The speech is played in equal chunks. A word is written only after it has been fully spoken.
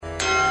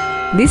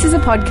This is a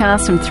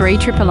podcast from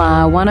 3RRR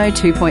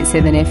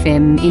 102.7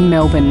 FM in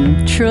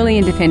Melbourne, truly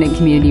independent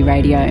community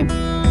radio.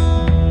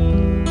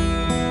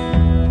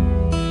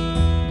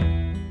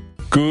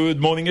 Good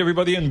morning,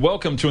 everybody, and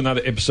welcome to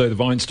another episode of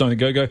Einstein A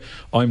Go-Go.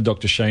 I'm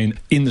Dr. Shane.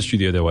 In the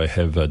studio, there I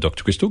have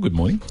Dr. Crystal. Good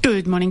morning.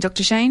 Good morning,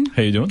 Dr. Shane.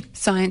 How you doing?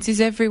 Science is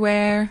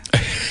everywhere.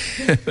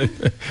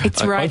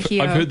 It's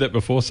here. I've heard that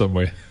before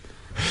somewhere.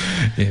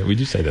 Yeah, we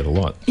do say that a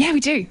lot. Yeah,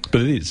 we do.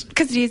 But it is.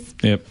 Because it is.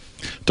 Yep.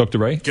 Dr.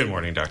 Ray? Good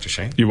morning, Dr.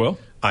 Shane. You well?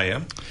 I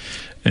am.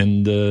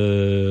 And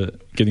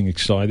getting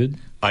excited?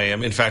 I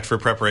am. In fact, for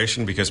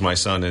preparation, because my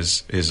son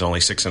is only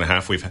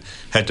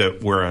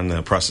 6.5, we're in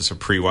the process of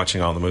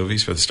pre-watching all the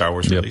movies for the Star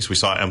Wars release. We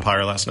saw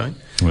Empire last night.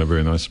 Oh,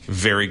 very nice.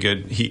 Very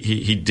good.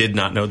 He did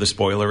not know the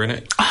spoiler in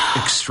it.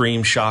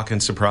 Extreme shock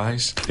and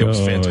surprise. It was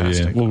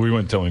fantastic. Yeah. Well, we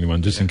won't tell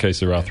anyone, just in case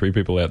there are 3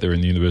 people out there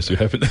in the universe who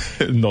haven't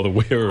not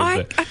aware of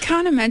that. I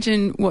can't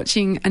imagine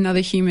watching another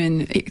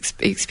human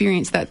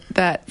experience that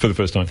for the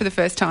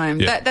first time.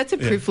 Yeah. That's a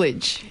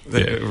privilege.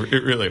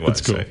 It really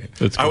was. That's cool.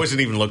 That's cool. I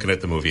wasn't even looking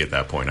at the movie at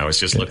that point. I was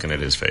just looking at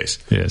his face.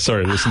 Yeah,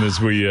 sorry, listeners.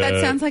 That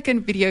sounds like a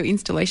video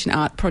installation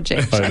art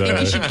project. I think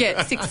you should get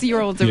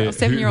 6-year-olds or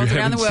 7-year-olds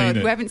around the world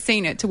who haven't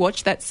seen it to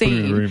watch that scene. Put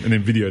it in a room and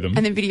then video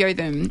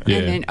them. Yeah,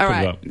 and then, all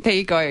right, there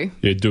you go.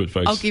 Yeah, do it,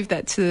 folks. I'll give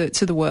that to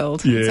the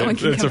world. Yeah, Someone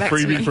can that's come a back to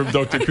freebie me. from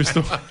Dr.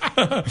 Crystal.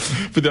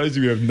 For those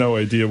of you who have no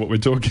idea what we're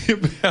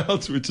talking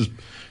about, which is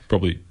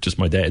probably just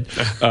my dad,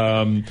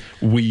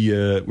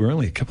 we're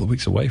only a couple of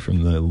weeks away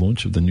from the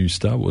launch of the new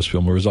Star Wars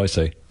film, or as I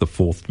say, the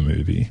 4th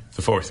movie.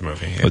 The 4th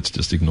movie, yeah. Let's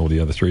just ignore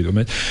the other 3 that we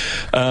made.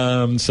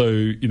 So,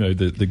 you know,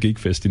 the Geek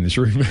Fest in this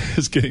room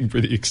is getting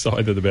pretty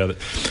excited about it.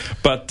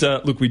 But,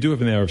 look, we do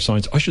have an hour of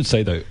science. I should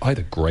say, though, I had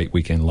a great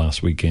weekend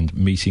last weekend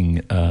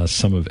meeting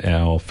some of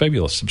our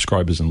fabulous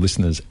subscribers and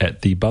listeners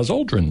at the Buzz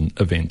Aldrin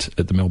event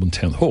at the Melbourne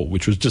Town Hall,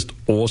 which was just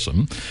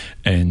awesome.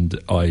 And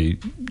I,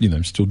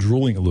 still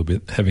drooling a little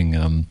bit,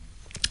 having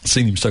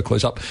seen him so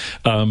close up,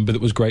 but it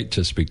was great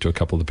to speak to a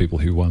couple of the people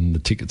who won the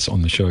tickets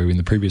on the show in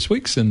the previous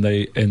weeks, and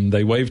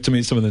they waved to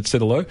me, some of them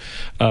said hello,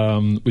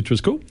 which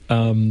was cool.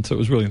 So it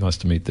was really nice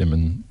to meet them,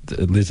 and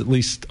there's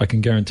I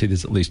can guarantee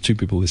there's at least 2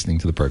 people listening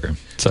to the program.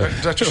 So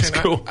Dr. Shane,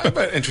 cool. I have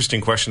an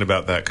interesting question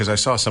about that, because I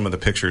saw some of the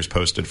pictures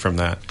posted from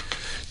that.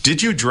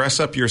 Did you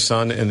dress up your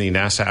son in the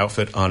NASA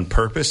outfit on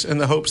purpose in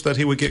the hopes that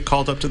he would get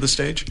called up to the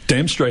stage?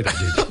 Damn straight I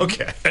did.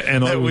 Okay.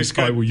 And I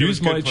will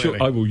use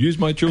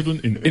my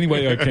children in any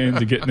way I can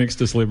to get next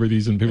to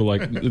celebrities and people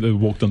like that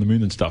walked on the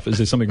moon and stuff. Is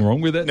there something wrong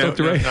with that,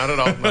 Dr. Ray? Not at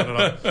all.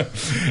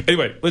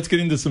 Anyway, let's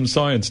get into some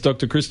science.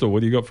 Dr. Crystal,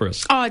 what do you got for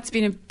us? Oh, it's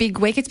been a big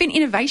week. It's been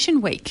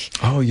Innovation Week.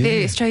 Oh,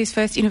 yeah. Australia's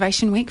first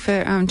Innovation Week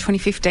for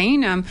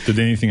 2015. Did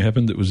anything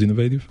happen that was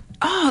innovative?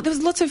 Oh, there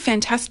was lots of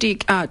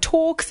fantastic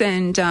talks,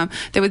 and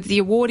there was the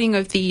awarding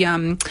of the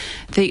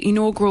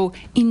inaugural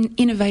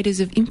Innovators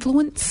of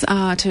Influence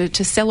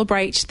to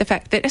celebrate the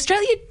fact that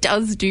Australia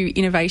does do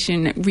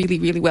innovation really,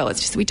 really well. It's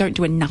just that we don't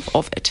do enough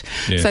of it.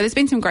 Yeah. So there's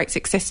been some great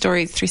success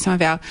stories through some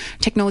of our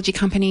technology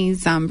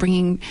companies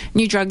bringing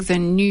new drugs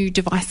and new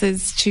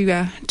devices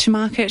to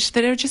market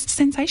that are just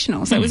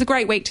sensational. So it was a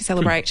great week to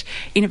celebrate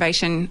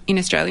innovation in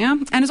Australia,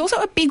 and it's also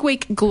a big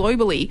week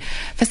globally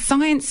for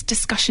science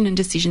discussion and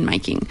decision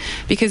making.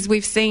 Because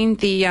we've seen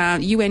the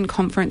UN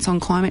conference on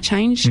climate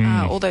change.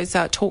 All those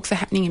talks are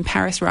happening in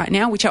Paris right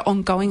now, which are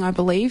ongoing, I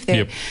believe.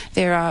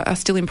 They're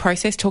still in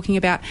process, talking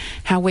about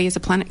how we as a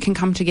planet can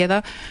come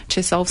together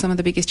to solve some of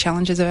the biggest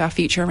challenges of our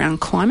future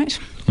around climate.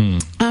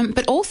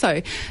 But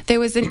also, there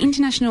was an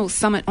international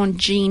summit on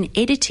gene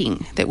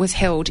editing that was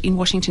held in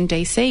Washington,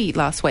 D.C.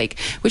 last week,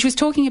 which was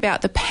talking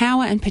about the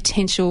power and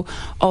potential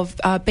of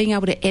being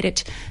able to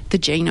edit the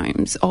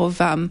genomes of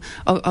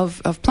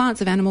plants,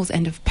 of animals,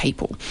 and of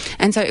people.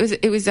 And so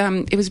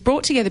it was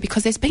brought together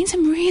because there's been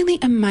some really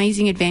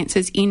amazing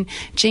advances in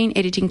gene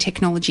editing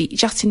technology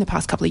just in the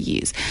past couple of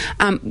years,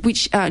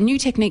 which new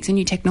techniques and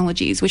new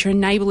technologies which are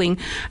enabling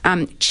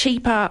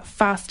cheaper,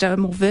 faster,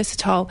 more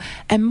versatile,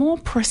 and more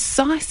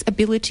precise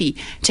ability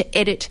to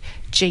edit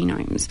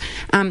genomes.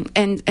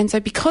 And so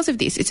because of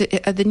this,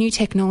 the new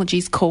technology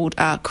is called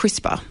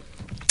CRISPR.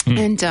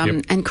 And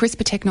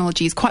CRISPR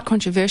technology is quite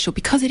controversial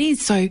because it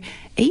is so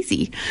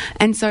easy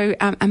and so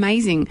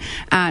amazing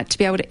to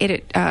be able to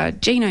edit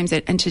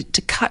genomes and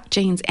to cut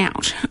genes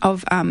out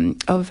of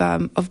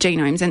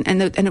genomes,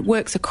 and it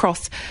works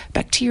across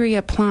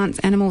bacteria, plants,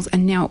 animals,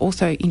 and now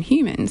also in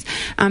humans.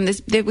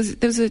 There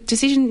was a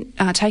decision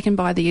taken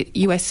by the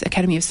US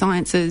Academy of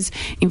Sciences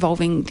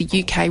involving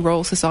the UK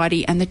Royal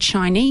Society and the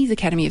Chinese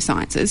Academy of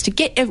Sciences to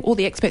get all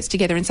the experts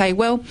together and say,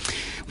 well,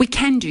 we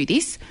can do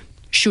this.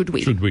 Should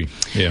we?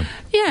 Yeah.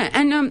 Yeah,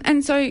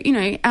 and so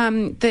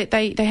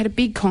they had a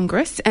big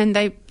congress, and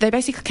they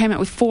basically came out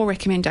with 4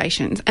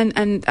 recommendations,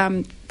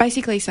 and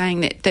basically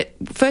saying that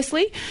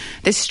firstly,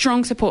 there's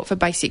strong support for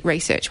basic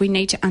research. We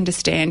need to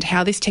understand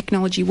how this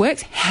technology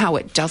works, how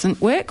it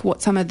doesn't work,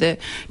 what some of the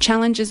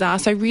challenges are.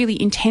 So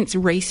really intense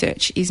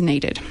research is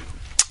needed.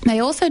 They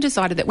also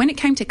decided that when it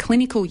came to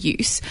clinical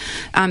use,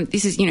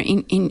 this is,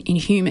 in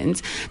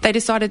humans, they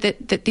decided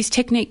that this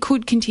technique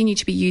could continue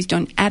to be used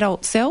on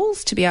adult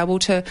cells to be able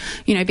to,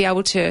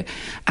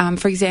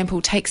 for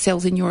example, take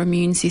cells in your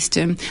immune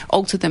system,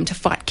 alter them to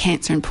fight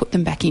cancer and put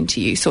them back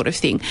into you, sort of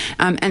thing.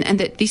 And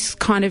that this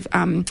kind of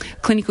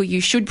clinical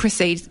use should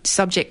proceed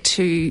subject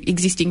to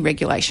existing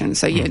regulations.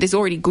 So, there's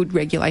already good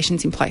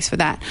regulations in place for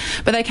that.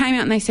 But they came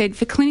out and they said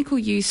for clinical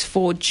use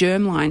for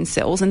germline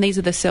cells, and these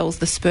are the cells,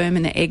 the sperm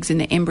and the eggs and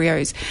the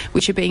embryos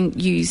which are being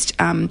used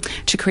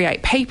to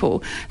create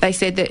people, they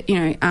said that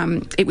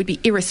it would be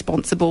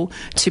irresponsible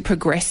to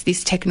progress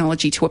this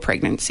technology to a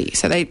pregnancy.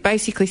 So they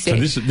basically said...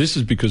 So this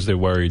is because they're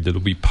worried that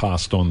it'll be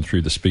passed on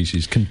through the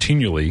species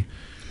continually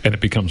and it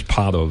becomes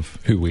part of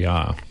who we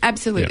are.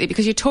 Absolutely,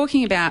 because you're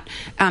talking about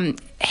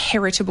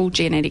heritable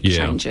genetic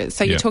changes.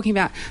 So you're talking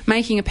about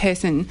making a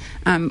person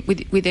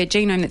with their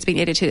genome that's been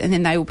edited, and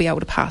then they will be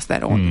able to pass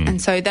that on.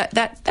 And so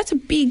that's a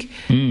big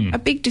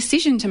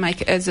decision to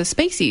make as a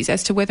species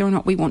as to whether or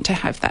not we want to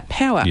have that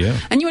power. Yeah.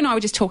 And you and I were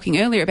just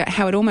talking earlier about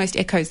how it almost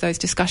echoes those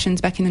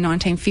discussions back in the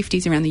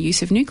 1950s around the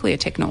use of nuclear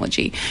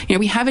technology.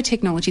 We have a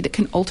technology that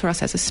can alter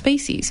us as a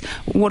species.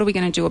 What are we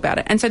going to do about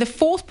it? And so the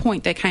fourth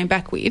point they came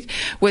back with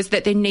was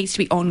that there needs to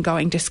be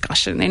ongoing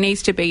discussion. There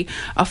needs to be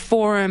a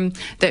forum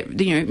that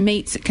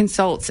meets,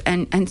 consults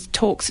and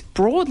talks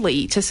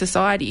broadly to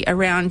society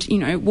around,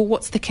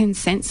 what's the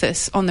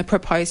consensus on the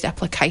proposed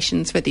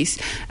applications for this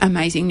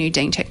amazing new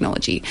gene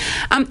technology.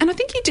 And I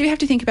think you do have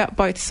to think about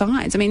both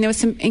sides. I mean, there were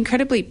some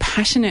incredibly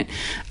passionate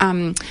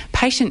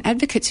patient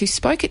advocates who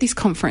spoke at this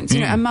conference.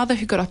 A mother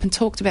who got up and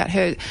talked about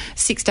her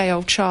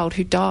 6-day-old child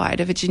who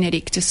died of a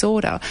genetic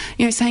disorder,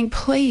 saying,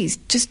 please,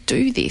 just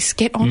do this,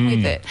 get on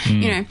with it.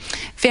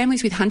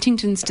 Families with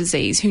Huntington's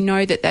disease who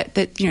know that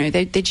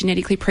they're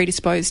genetically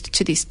predisposed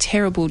to this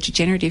terrible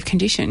degenerative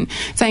condition,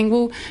 saying,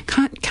 well,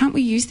 can't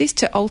we use this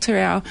to alter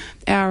our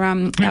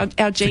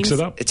genes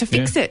to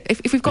fix it?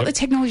 If we've got the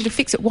technology to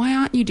fix it, why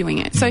aren't you doing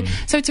it? So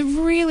it's a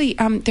really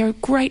there are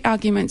great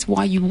arguments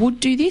why you would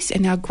do this,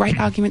 and there are great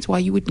arguments why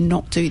you would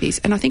not do this.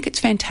 And I think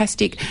it's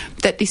fantastic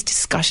that this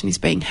discussion is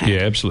being had. Yeah,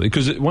 absolutely.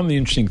 Because one of the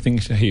interesting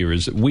things here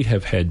is that we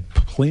have had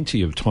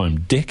plenty of time,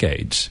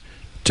 decades,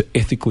 to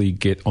ethically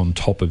get on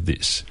top of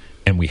this.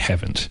 And we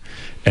haven't.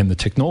 And the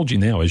technology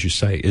now, as you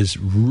say, is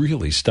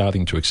really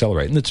starting to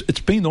accelerate. And it's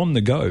been on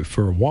the go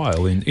for a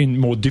while in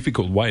more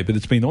difficult way, but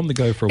it's been on the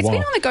go for a while. It's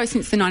been on the go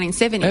since the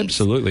 1970s.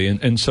 Absolutely.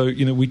 And so,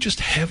 we just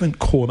haven't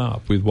caught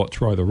up with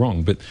what's right or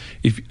wrong. But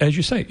as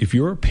you say, if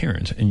you're a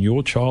parent and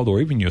your child or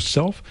even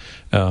yourself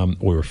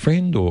or a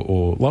friend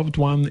or loved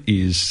one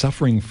is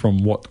suffering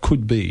from what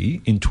could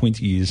be in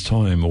 20 years'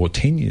 time or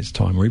 10 years'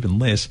 time or even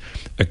less,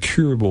 a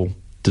curable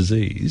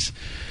disease,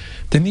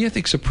 then the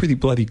ethics are pretty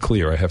bloody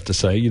clear, I have to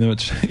say.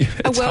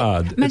 It's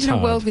hard. Imagine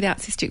a world without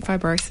cystic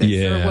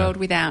fibrosis, or a world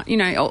without,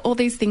 all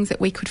these things that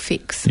we could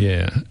fix.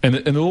 Yeah, and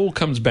it all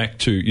comes back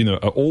to,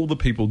 are all the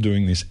people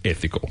doing this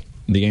ethical?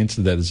 The answer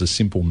to that is a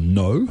simple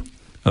no.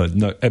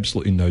 No,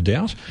 absolutely no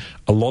doubt.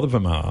 A lot of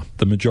them are.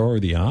 The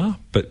majority are,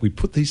 but we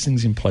put these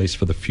things in place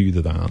for the few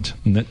that aren't.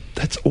 And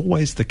that's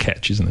always the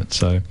catch, isn't it?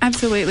 So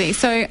absolutely.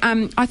 So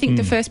I think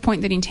the first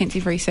point that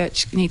intensive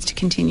research needs to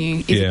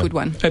continue is a good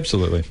one.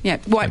 Absolutely. Yeah.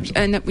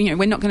 And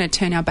we're not going to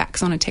turn our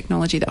backs on a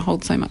technology that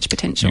holds so much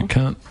potential. You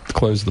can't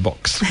close the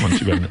box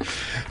once you've got it.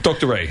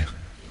 Dr. Ray.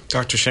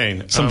 Dr.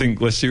 Shane. Something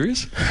less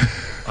serious?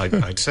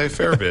 I'd say a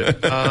fair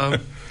bit.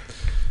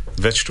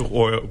 Vegetable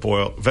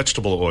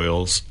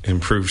oils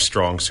improve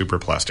strong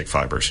superplastic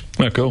fibers.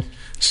 Oh, cool.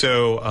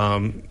 So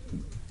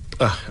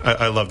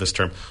I love this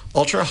term.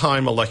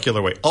 Ultra-high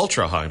molecular weight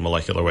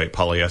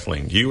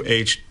polyethylene,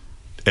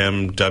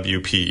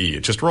 UHMWPE. It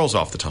just rolls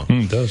off the tongue.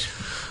 It does.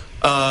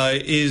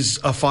 Is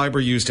a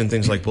fiber used in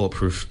things like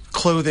bulletproof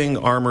clothing,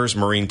 armors,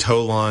 marine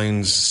tow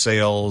lines,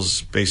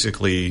 sails,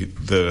 basically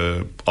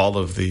all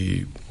of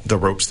the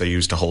ropes they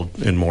use to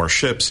hold in more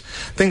ships,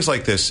 things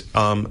like this.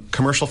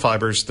 Commercial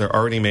fibers, they're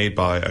already made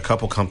by a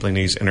couple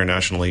companies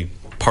internationally,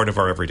 part of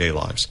our everyday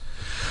lives.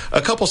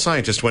 A couple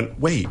scientists went,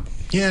 wait,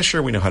 yeah,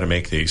 sure, we know how to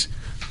make these,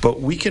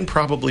 but we can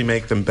probably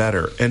make them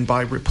better. And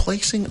by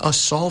replacing a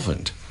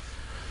solvent,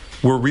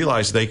 we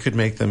realized they could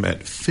make them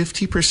at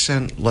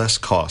 50% less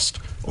cost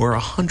or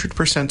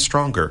 100%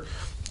 stronger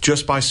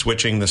just by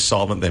switching the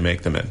solvent they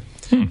make them in.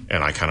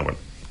 And I kind of went,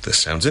 this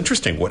sounds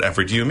interesting.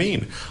 Whatever do you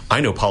mean?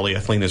 I know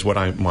polyethylene is what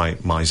my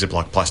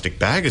Ziploc plastic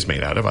bag is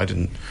made out of. I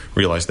didn't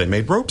realize they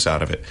made ropes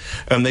out of it.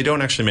 And they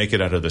don't actually make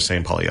it out of the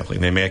same polyethylene.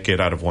 They make it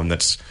out of one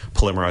that's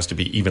polymerized to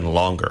be even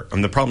longer.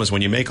 And the problem is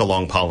when you make a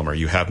long polymer,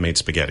 you have made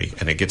spaghetti,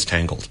 and it gets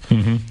tangled.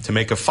 To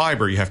make a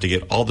fiber, you have to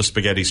get all the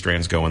spaghetti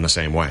strands going the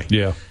same way.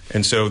 Yeah.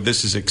 And so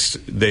this is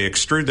they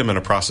extrude them in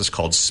a process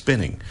called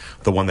spinning.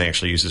 The one they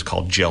actually use is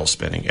called gel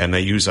spinning. And they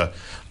use a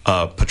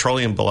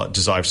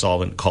petroleum-dissolved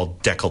solvent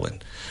called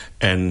Decalin.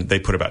 And they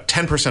put about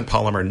 10%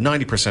 polymer,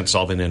 90%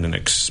 solvent in,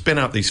 and spin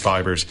out these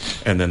fibers,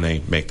 and then they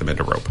make them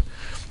into rope.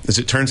 As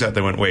it turns out,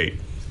 they went,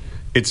 wait,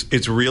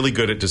 It's really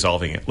good at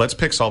dissolving it. Let's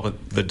pick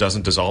solvent that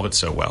doesn't dissolve it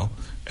so well,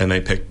 and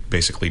they pick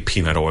basically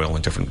peanut oil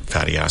and different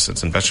fatty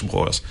acids and vegetable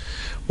oils.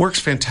 Works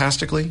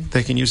fantastically.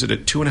 They can use it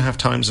at 2.5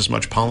 times as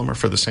much polymer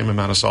for the same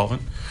amount of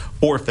solvent,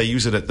 or if they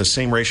use it at the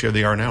same ratio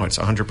they are now, it's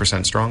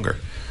 100% stronger.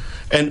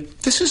 And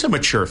this is a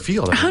mature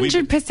field.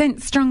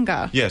 100%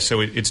 stronger. Yeah, so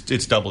it's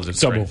doubled its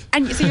Double. strength.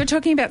 And so you're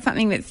talking about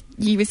something that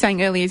you were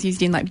saying earlier is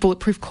used in like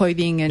bulletproof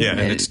clothing. And, Yeah,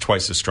 and it's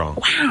twice as strong.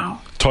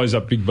 Wow. Ties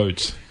up big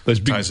boats.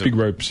 Those big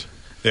ropes.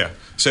 Yeah.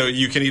 So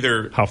you can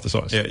either... Half the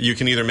size. Yeah, you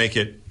can either make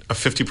it a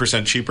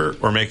 50% cheaper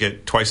or make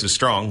it twice as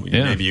strong.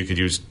 Yeah. Maybe you could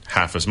use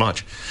half as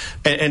much.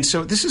 And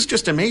so this is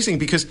just amazing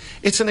because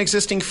it's an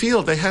existing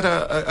field. They had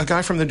a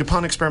guy from the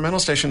DuPont Experimental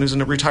Station who's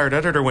a retired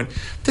editor went,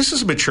 this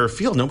is a mature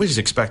field. Nobody's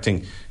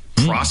expecting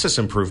process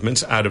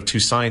improvements out of two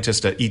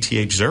scientists at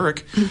ETH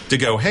Zurich to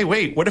go, hey,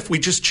 wait, what if we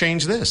just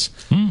change this?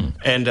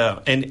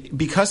 And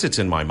because it's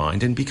in my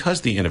mind and because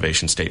the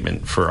innovation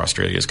statement for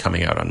Australia is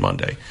coming out on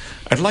Monday,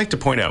 I'd like to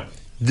point out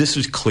this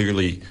is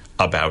clearly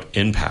about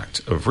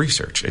impact of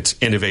research. It's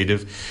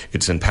innovative,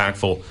 it's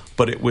impactful,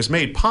 but it was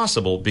made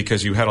possible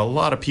because you had a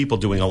lot of people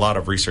doing a lot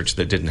of research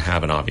that didn't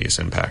have an obvious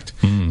impact.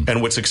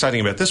 And what's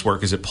exciting about this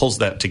work is it pulls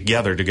that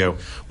together to go,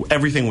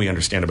 everything we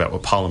understand about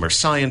what polymer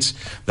science,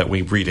 that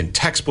we read in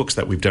textbooks,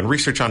 that we've done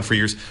research on for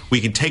years,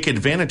 we can take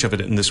advantage of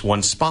it in this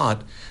one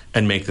spot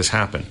and make this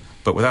happen.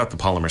 But without the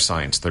polymer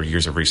science, the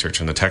years of research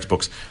in the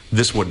textbooks,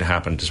 this wouldn't have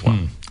happened as well.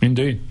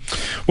 Indeed.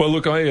 Well,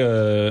 look,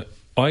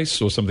 I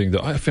saw something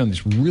that I found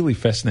this really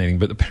fascinating,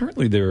 but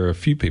apparently there are a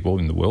few people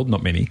in the world,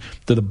 not many,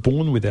 that are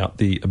born without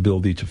the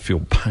ability to feel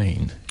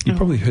pain. You've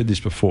probably heard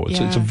this before.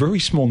 It's a very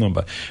small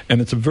number,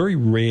 and it's a very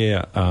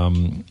rare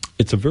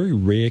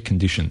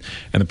condition.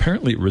 And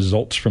apparently it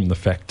results from the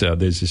fact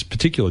there's this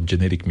particular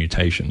genetic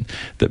mutation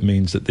that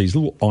means that these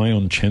little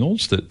ion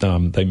channels that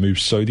they move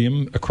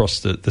sodium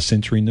across the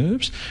sensory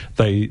nerves,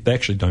 they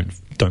actually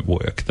don't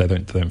work. They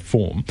don't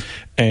form,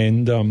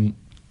 and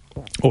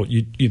or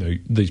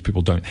these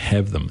people don't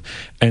have them.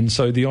 And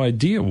so the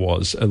idea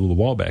was, a little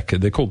while back,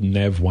 they're called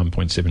NAV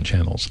 1.7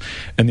 channels,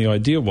 and the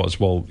idea was,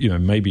 well,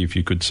 maybe if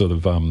you could sort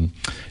of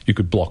you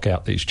could block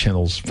out these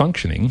channels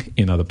functioning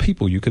in other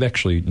people, you could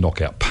actually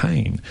knock out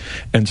pain.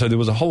 And so there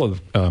was a whole lot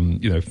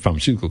of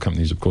pharmaceutical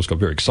companies, of course, got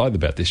very excited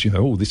about this.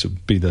 This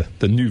would be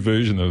the new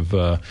version of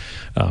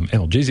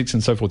analgesics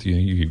and so forth.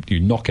 You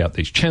knock out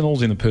these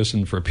channels in a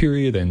person for a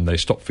period and they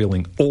stop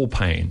feeling all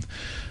pain.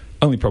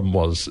 Only problem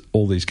was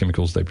all these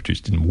chemicals they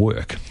produced didn't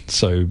work.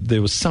 So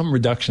there was some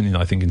reduction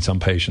in some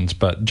patients,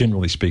 but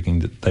generally speaking,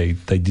 that they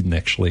didn't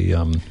actually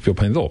feel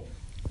pain at all.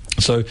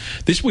 So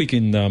this week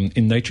in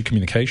Nature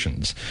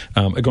Communications,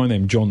 a guy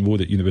named John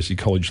Wood at University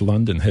College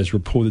London has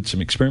reported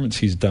some experiments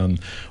he's done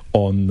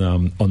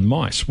on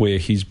mice, where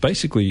he's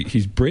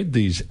bred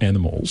these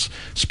animals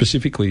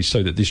specifically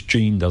so that this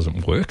gene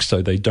doesn't work,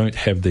 so they don't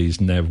have these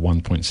NAV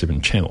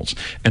 1.7 channels,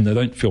 and they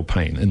don't feel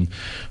pain. And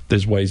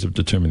there's ways of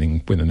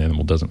determining when an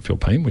animal doesn't feel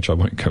pain, which I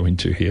won't go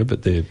into here,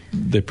 but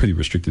they're pretty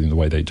restricted in the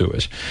way they do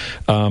it.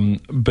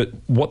 But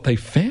what they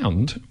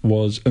found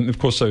was, and of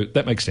course, so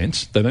that makes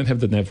sense. They don't have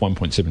the NAV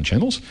 1.7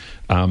 channels.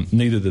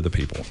 Neither do the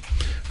people.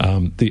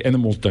 The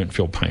animals don't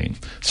feel pain.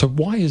 So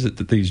why is it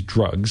that these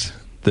drugs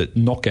that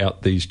knock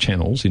out these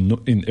channels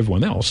in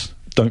everyone else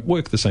don't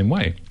work the same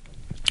way?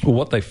 Well,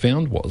 what they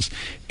found was,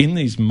 in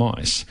these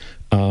mice,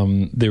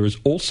 there is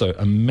also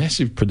a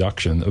massive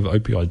production of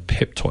opioid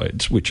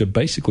peptides, which are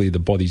basically the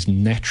body's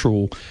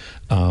natural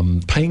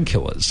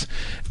painkillers.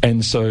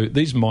 And so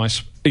these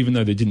mice, even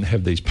though they didn't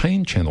have these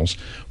pain channels,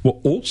 were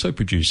also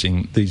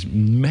producing these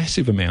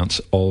massive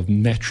amounts of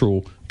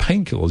natural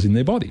painkillers in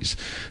their bodies.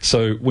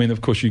 So when,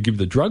 of course, you give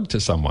the drug to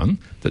someone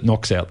that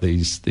knocks out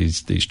these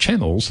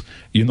channels,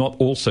 you're not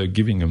also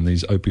giving them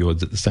these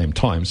opioids at the same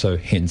time, so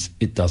hence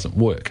it doesn't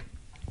work.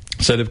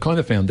 So they've kind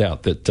of found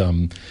out that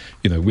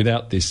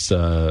without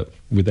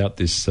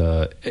this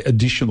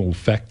additional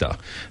factor,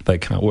 they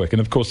can't work. And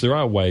of course, there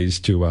are ways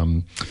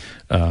to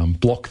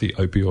block the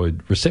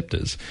opioid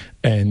receptors.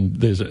 And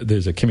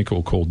there's a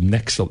chemical called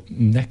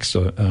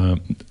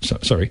naloxone,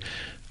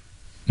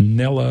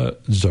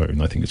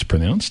 I think it's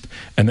pronounced,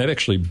 and that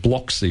actually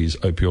blocks these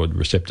opioid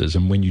receptors.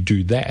 And when you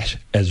do that,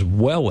 as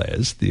well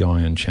as the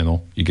ion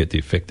channel, you get the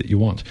effect that you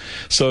want.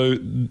 So,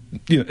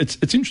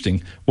 it's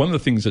interesting. One of the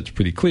things that's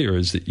pretty clear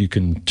is that you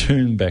can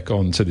turn back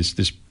on. So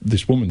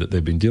this woman that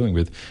they've been dealing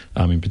with,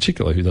 in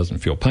particular, who doesn't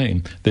feel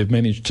pain, they've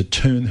managed to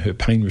turn her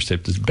pain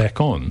receptors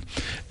back on,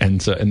 and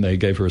they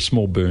gave her a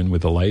small burn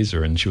with a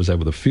laser, and she was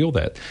able to feel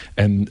that.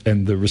 And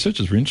the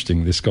researchers were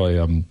interesting. This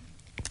guy,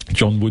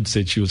 John Wood,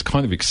 said she was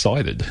kind of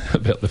excited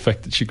about the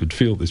fact that she could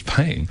feel this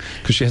pain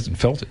because she hasn't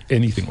felt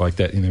anything like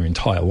that in her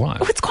entire life.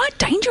 Well, it's quite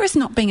dangerous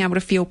not being able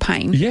to feel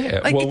pain. Yeah.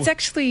 It's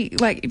actually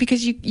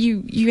because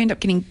you end up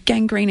getting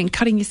gangrene and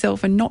cutting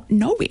yourself and not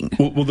knowing.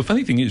 Well, the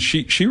funny thing is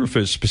she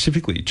refers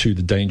specifically to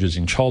the dangers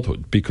in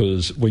childhood,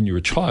 because when you're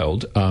a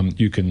child,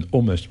 you can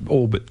almost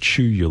all but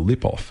chew your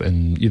lip off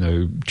and,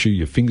 chew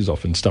your fingers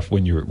off and stuff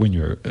when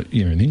you're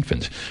an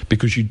infant,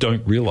 because you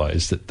don't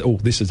realise that,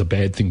 this is a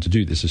bad thing to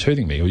do, this is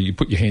hurting me, or you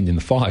put your hand in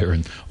the fire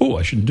and, oh,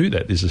 I shouldn't do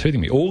that, this is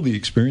hurting me. All the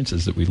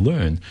experiences that we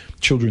learn,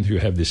 children who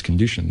have this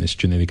condition, this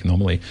genetic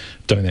anomaly,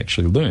 don't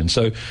actually learn.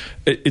 So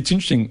it's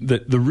interesting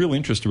that the real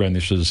interest around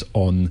this is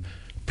on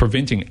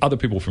preventing other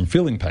people from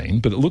feeling pain,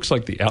 but it looks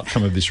like the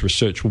outcome of this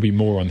research will be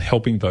more on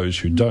helping those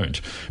who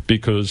don't,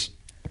 because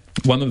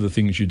one of the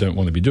things you don't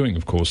want to be doing,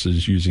 of course,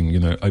 is using,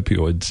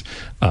 opioids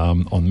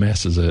en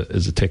masse as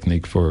a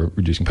technique for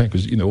reducing pain,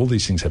 because, all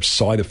these things have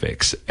side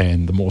effects,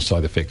 and the more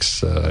side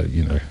effects,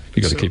 you've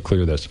got to keep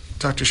clear of those.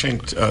 Dr. Shane,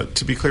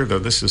 to be clear, though,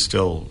 this is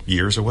still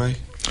years away?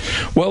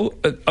 Well,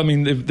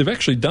 they've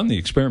actually done the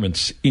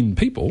experiments in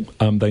people.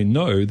 They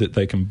know that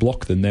they can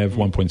block the NaV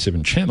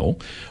 1.7 channel.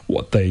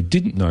 What they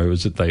didn't know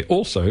is that they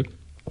also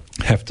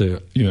have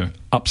to,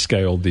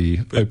 upscale the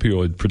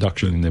opioid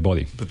production in their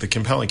body. But the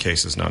compelling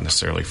case is not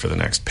necessarily for the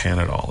next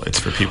Panadol. It's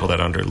for people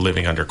that are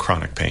living under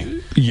chronic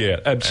pain.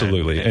 Yeah,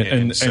 absolutely.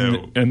 And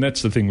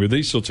that's the thing. With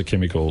these sorts of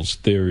chemicals,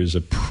 there is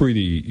a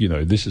pretty,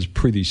 this is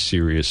pretty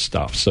serious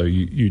stuff. So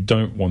you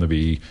don't want to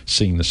be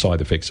seeing the side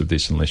effects of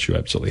this unless you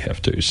absolutely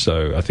have to.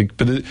 So I think,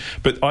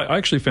 but I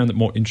actually found it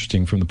more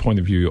interesting from the point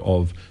of view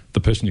of the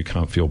person who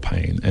can't feel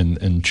pain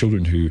and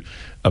children who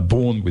are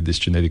born with this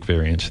genetic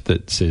variant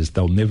that says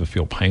they'll never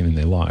feel pain in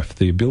their life.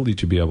 The ability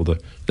to be able to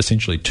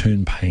essentially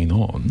turn pain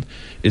on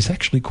is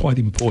actually quite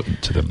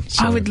important to them.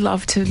 So, I would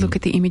love to look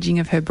at the imaging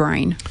of her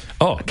brain.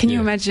 Oh, can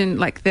you imagine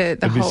the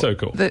It'd whole, be so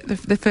cool.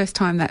 the first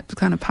time that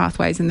kind of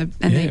pathways and the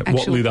actual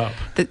what lit up,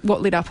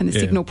 what lit up and the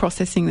signal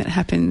processing that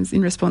happens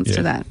in response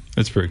to that.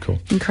 That's very cool.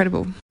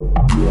 Incredible.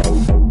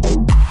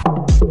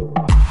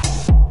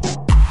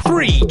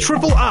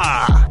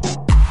 3RRR.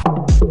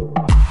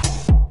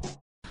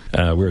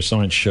 We're a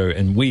science show,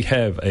 and we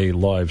have a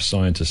live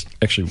scientist.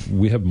 Actually,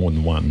 we have more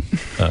than one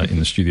in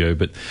the studio,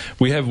 but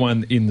we have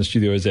one in the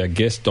studio as our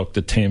guest.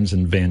 Dr.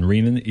 Tamsin Van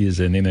Reenen is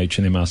an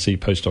NHNMRC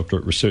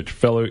postdoctorate research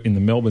fellow in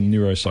the Melbourne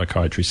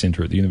Neuropsychiatry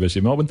Centre at the University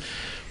of Melbourne.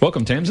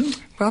 Welcome, Tamsin.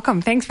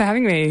 Welcome. Thanks for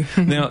having me.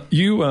 Now,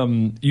 you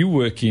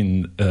work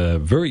in a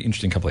very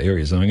interesting couple of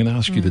areas, and I'm going to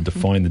ask you to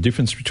define the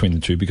difference between the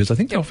two, because I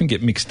think they often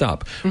get mixed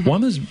up.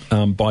 One is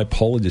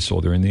bipolar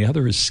disorder, and the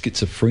other is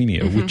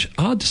schizophrenia, which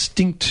are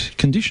distinct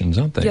conditions,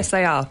 aren't they? Yes,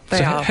 they are.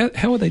 They are.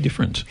 How are they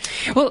different?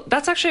 Well,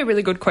 that's actually a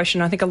really good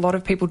question. I think a lot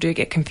of people do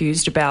get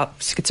confused about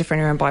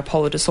schizophrenia and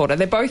bipolar disorder.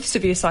 They're both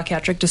severe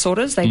psychiatric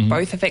disorders. They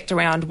both affect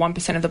around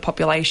 1% of the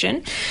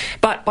population.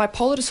 But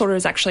bipolar disorder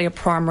is actually a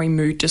primary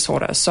mood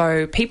disorder.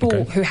 So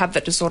people who have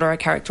that disorder are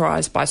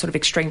characterised by sort of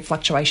extreme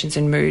fluctuations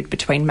in mood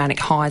between manic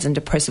highs and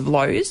depressive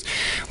lows,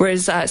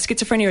 whereas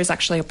schizophrenia is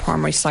actually a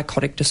primary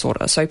psychotic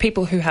disorder. So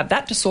people who have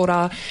that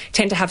disorder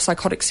tend to have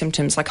psychotic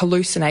symptoms like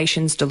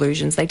hallucinations,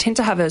 delusions. They tend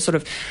to have a sort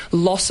of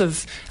loss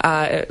of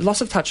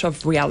touch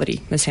of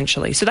reality,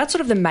 essentially. So that's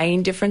sort of the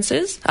main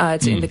differences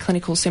in the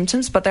clinical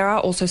symptoms, but there are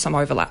also some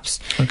overlaps.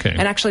 Okay.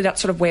 And actually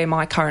that's sort of where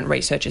my current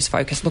research is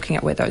focused, looking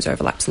at where those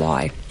overlaps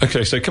lie.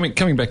 Okay, so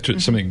coming back to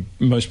something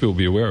most people will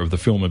be aware of, the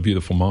film A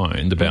Beautiful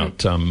Mind, about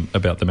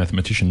the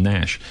mathematician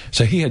Nash.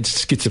 So he had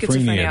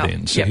schizophrenia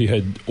then. So he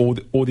had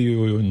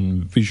audio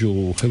and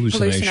visual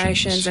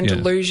hallucinations and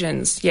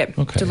delusions. Yep,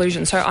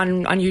 delusions. So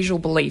unusual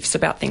beliefs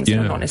about things that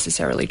are not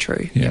necessarily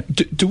true. Yeah.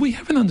 Do we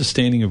have an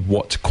understanding of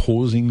what's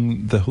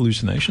causing the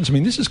hallucinations? I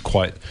mean, this is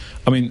quite...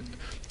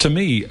 to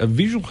me, a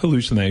visual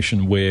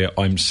hallucination where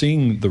I'm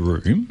seeing the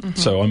room,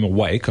 so I'm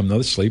awake, I'm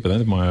not asleep, I don't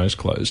have my eyes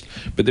closed,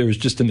 but there is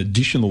just an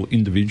additional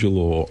individual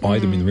or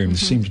item in the room.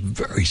 This seems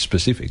very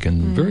specific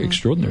and very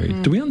extraordinary.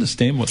 Do we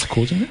understand what's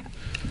causing it?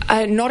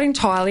 Not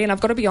entirely, and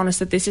I've got to be honest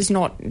that this is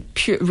not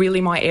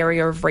really my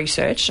area of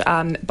research,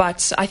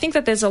 but I think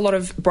that there's a lot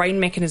of brain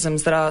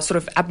mechanisms that are sort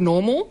of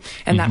abnormal,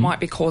 and that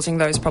might be causing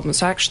those problems.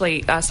 So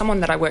actually,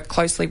 someone that I work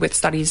closely with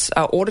studies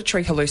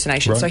auditory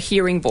hallucinations, so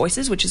hearing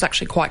voices, which is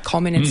actually quite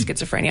common in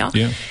schizophrenia.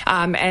 Yeah.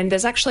 And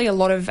there's actually a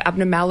lot of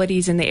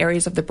abnormalities in the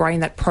areas of the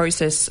brain that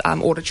process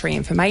auditory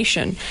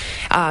information.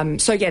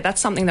 So that's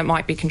something that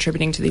might be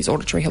contributing to these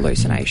auditory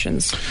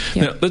hallucinations.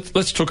 Now,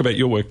 let's talk about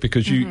your work,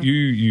 because you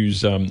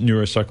use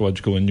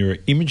neuropsychological and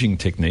neuroimaging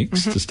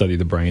techniques to study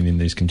the brain in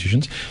these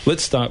conditions.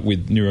 Let's start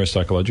with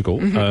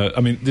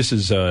neuropsychological. This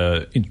is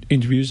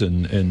interviews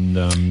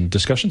and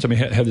discussions. I mean,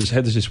 how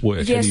does this work?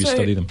 How do you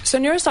study them? So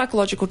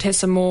neuropsychological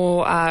tests are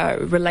more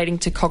relating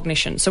to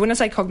cognition. So when I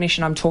say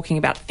cognition, I'm talking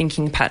about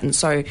thinking patterns.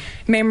 So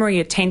memory,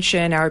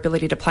 attention, our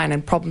ability to plan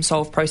and problem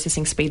solve,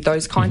 processing speed,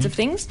 those kinds of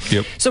things.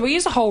 Yep. So we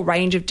use a whole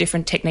range of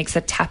different techniques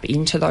that tap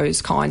into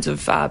those kinds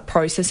of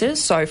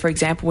processes. So for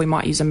example, we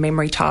might use a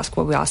memory task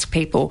where we ask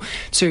people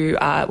to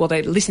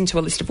they listen to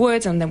a list of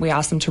words, and then we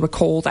ask them to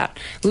recall that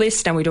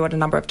list, and we do it a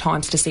number of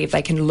times to see if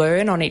they can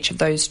learn on each of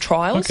those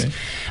trials.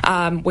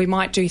 We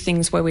might do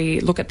things where we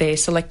look at their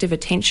selective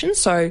attention.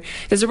 So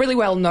there's a really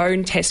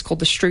well-known test called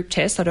the Stroop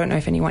test. I don't know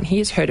if anyone here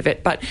has heard of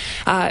it, but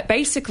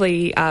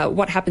basically one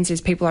what happens is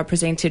people are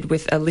presented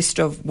with a list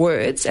of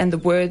words, and the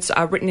words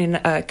are written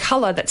in a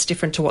colour that's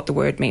different to what the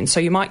word means. So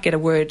you might get a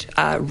word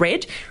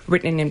red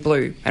written in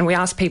blue, and we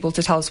ask people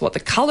to tell us what the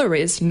colour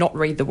is, not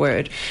read the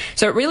word.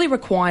 So it really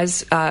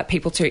requires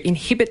people to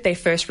inhibit their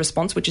first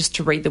response, which is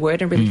to read the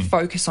word, and really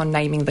focus on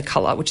naming the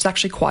colour, which is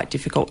actually quite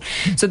difficult.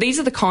 So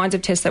these are the kinds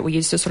of tests that we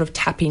use to sort of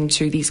tap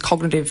into these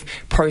cognitive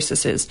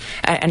processes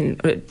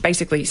and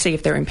basically see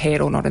if they're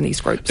impaired or not in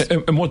these groups.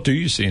 And what do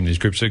you see in these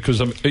groups?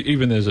 Because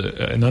even as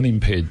an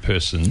unimpaired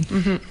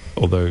person,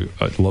 although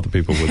a lot of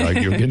people would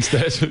argue against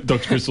that,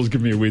 Dr. Crystal's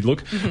giving me a weird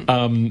look.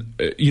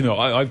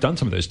 I've done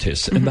some of those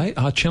tests, and they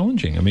are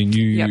challenging. I mean,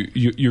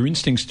 your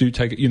instincts do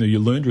take. Your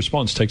learned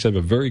response takes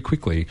over very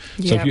quickly.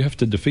 So if you have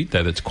to defeat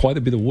that, it's quite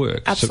a bit of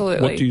work. Absolutely.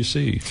 So what do you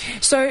see?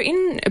 So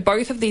in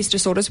both of these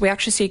disorders, we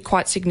actually see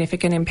quite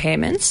significant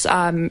impairments.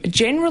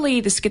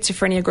 Generally, the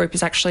schizophrenia group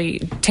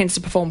tends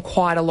to perform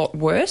quite a lot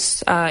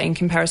worse in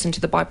comparison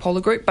to the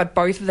bipolar group, but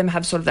both of them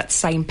have sort of that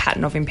same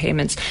pattern of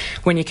impairments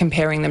when you're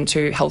comparing them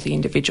to healthy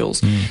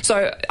individuals.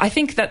 So I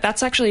think that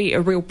that's actually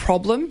a real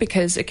problem,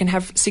 because it can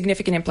have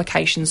significant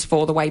implications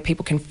for the way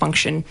people can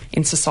function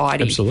in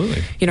society.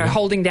 Absolutely.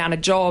 Holding down a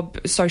job,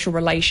 social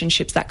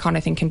relationships, that kind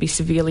of thing can be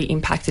severely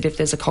impacted if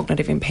there's a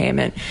cognitive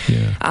impairment.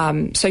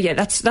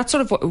 That's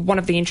sort of one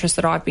of the interests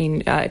that I've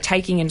been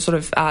taking in sort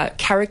of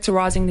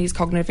characterising these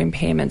cognitive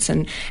impairments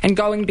and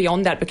going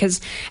beyond that,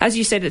 because as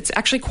you said, it's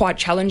actually quite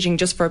challenging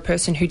just for a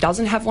person who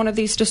doesn't have one of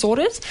these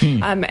disorders.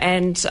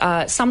 And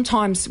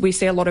sometimes we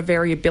see a lot of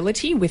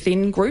variability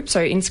within groups.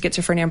 So in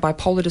schizophrenia and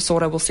bipolar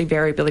disorder, we'll see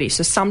variability.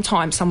 So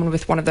sometimes someone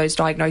with one of those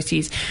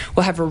diagnoses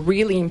will have a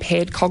really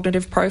impaired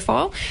cognitive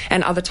profile,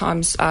 and other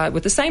times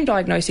with the same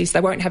diagnosis, they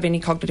won't have any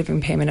cognitive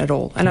impairment at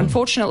all. And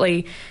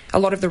unfortunately, a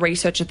lot of the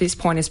research at this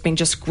point has been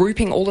just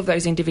grouping all of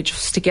those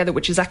individuals together,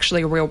 which is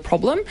actually a real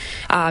problem.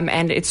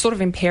 And it's sort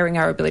of impairing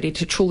our ability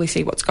to truly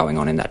see what's going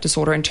on in that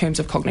disorder in terms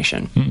of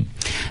cognition.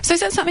 So is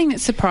that something that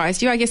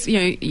surprised you? I guess,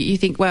 you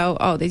think,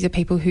 well, these are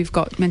people who've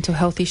got mental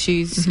health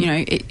issues.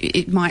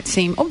 It might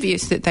seem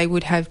obvious that they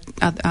would have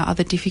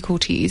other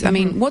difficulties. I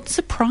mean, what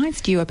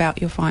surprised you about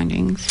your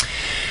findings?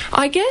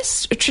 I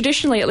guess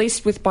traditionally, at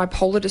least with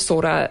bipolar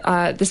disorder,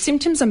 the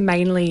symptoms are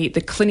mainly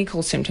the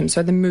clinical symptoms,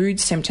 so the mood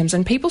symptoms,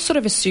 and people sort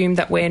of assume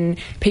that when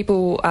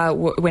people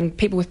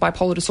with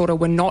bipolar disorder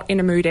were not in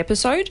a mood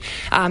episode,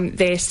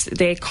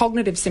 their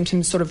cognitive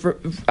symptoms sort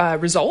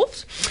of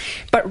resolved.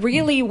 But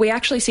really, we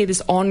actually see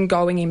this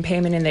ongoing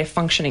impairment in their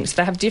functioning. So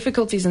they have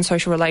difficulties in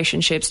social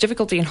relationships,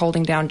 difficulty in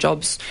holding down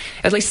jobs.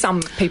 At least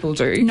some people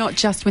do. Not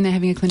just when they're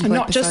having a clinical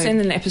episode. Not just in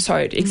an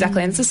episode,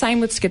 exactly. And it's the same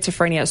with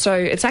schizophrenia. So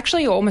it's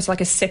actually almost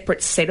like a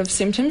separate set of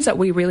symptoms that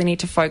we really need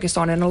to focus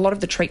on. And a lot of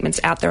the treatments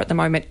out there at the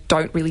moment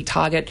don't really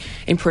target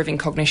improving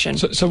cognition.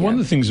 So one of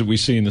the things that we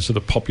see in the sort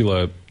of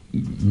popular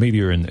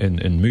media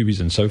and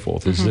movies and so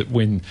forth is that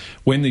when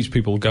these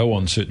people go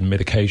on certain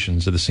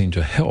medications that are seen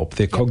to help,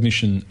 their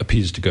cognition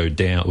appears to go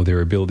down, or their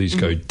abilities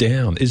go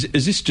down. Is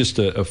this just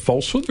a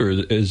falsehood, or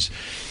is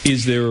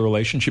there a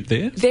relationship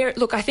there?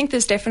 Look, I think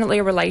there's definitely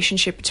a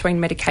relationship between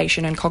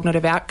medication and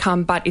cognitive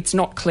outcome, but it's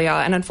not clear.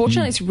 And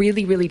unfortunately, it's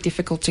really, really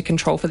difficult to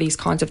control for these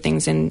kinds of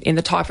things in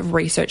the type of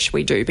research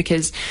we do,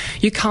 because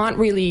you can't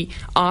really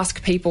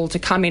ask people to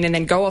come in and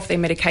then go off their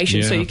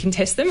medication so you can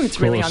test them. It's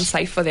really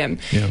unsafe for them.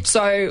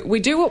 So we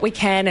do what we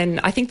can, and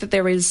I think that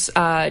there is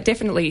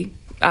definitely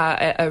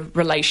a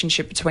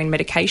relationship between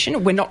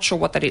medication. We're not sure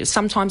what that is.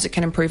 Sometimes it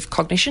can improve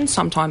cognition,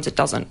 sometimes it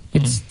doesn't.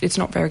 It's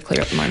not very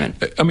clear at the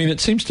moment. I mean, it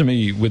seems to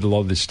me with a lot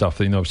of this stuff,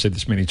 I've said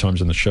this many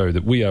times on the show,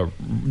 that we are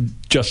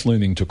just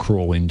learning to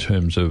crawl in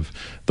terms of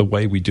the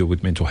way we deal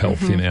with mental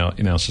health in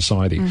our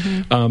society.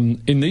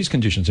 In these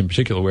conditions in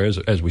particular, where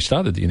as we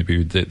started the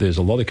interview, there's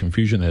a lot of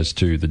confusion as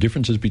to the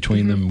differences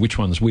between them, which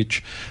one's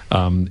which.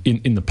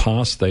 In the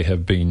past, they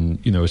have been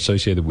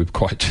associated with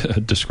quite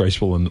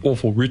disgraceful and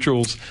awful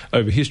rituals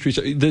over history.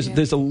 So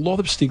there's a lot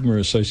of stigma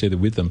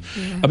associated with them.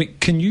 I mean,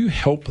 can you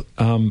help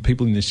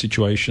people in these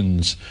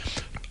situations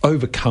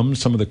overcome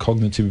some of the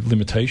cognitive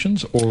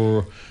limitations,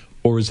 or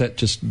is that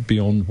just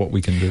beyond what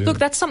we can do? Look,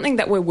 that's something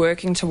that we're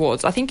working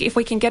towards. I think if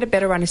we can get a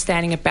better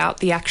understanding about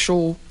the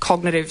actual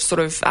cognitive sort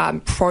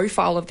of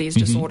profile of these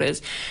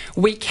disorders,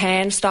 we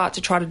can start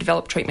to try to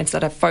develop treatments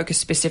that are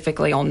focused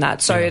specifically on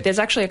that. So there's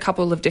actually a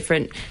couple of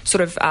different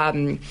sort of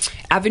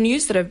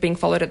avenues that are being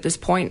followed at this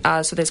point.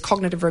 So there's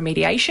cognitive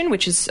remediation,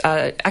 which is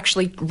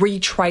actually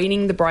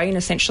retraining the brain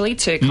essentially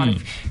to kind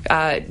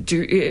of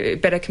do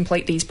better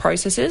complete these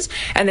processes.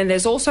 And then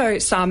there's also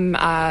some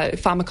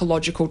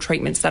pharmacological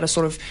treatments that are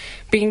sort of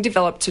being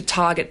developed to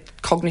target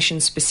cognition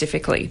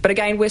specifically. But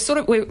again, we're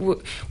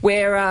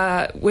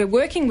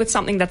working with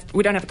something that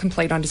we don't have a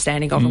complete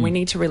understanding of, and we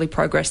need to really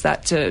progress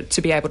that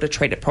to be able to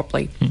treat it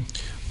properly.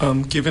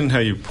 Given how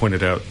you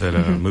pointed out that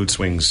mood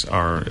swings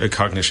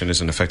cognition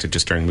isn't affected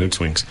just during mood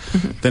swings,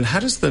 then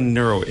how does the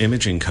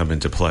neuroimaging come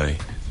into play?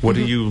 What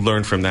do you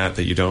learn from that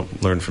you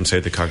don't learn from, say,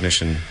 the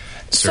cognition?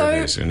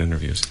 surveys and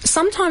interviews?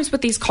 Sometimes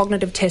with these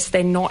cognitive tests,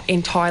 they're not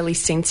entirely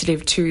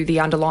sensitive to the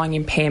underlying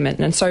impairment.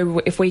 And so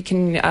if we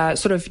can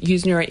sort of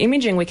use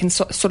neuroimaging, we can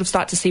sort of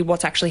start to see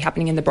what's actually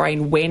happening in the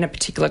brain when a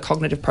particular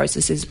cognitive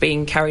process is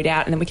being carried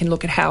out. And then we can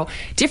look at how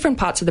different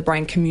parts of the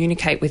brain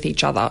communicate with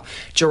each other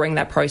during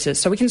that process.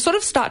 So we can sort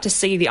of start to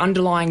see the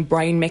underlying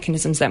brain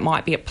mechanisms that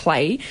might be at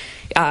play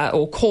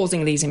or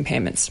causing these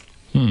impairments.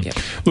 Yep.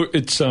 Look,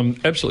 it's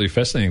absolutely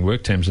fascinating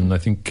work, Tamsin. I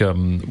think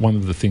one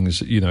of the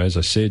things, as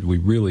I said, we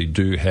really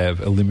do have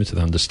a limited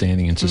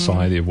understanding in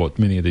society of what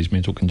many of these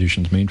mental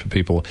conditions mean for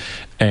people.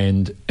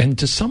 And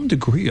to some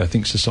degree, I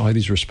think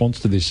society's response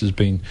to this has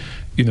been,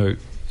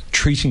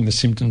 treating the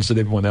symptoms that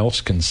everyone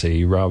else can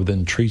see rather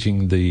than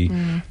treating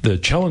the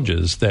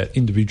challenges that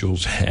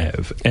individuals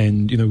have.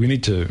 And we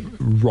need to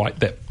right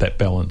that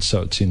balance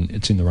so it's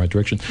in the right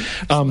direction.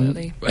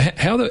 Absolutely.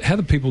 How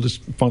do people,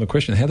 just final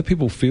question, how do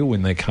people feel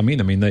when they come in?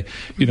 I mean, they're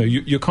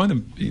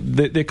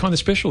kind of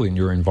special in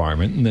your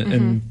environment,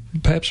 and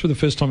perhaps for the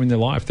first time in their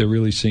life they're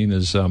really seen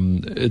as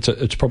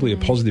it's probably a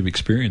positive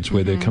experience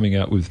where they're coming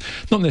out with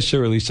not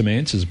necessarily some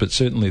answers, but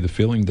certainly the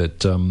feeling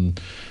that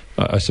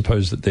I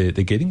suppose that they're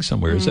getting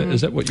somewhere. Is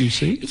that what you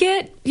see?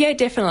 Yeah,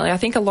 definitely. I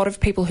think a lot of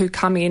people who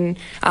come in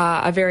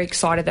are very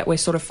excited that we're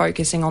sort of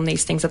focusing on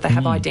these things that they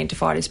have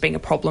identified as being a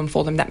problem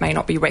for them that may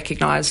not be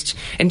recognised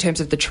in terms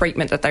of the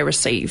treatment that they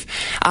receive.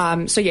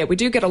 We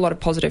do get a lot of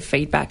positive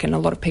feedback, and a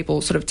lot of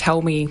people sort of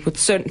tell me with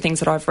certain things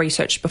that I've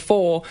researched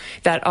before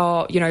that,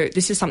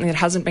 this is something that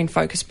hasn't been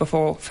focused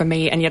before for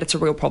me, and yet it's a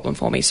real problem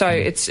for me. So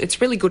it's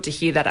really good to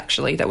hear that,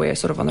 actually, that we're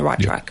sort of on the right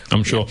track.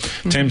 I'm sure.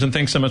 Tamsin,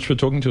 thanks so much for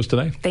talking to us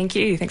today. Thank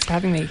you. Thanks for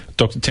having me.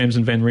 Dr.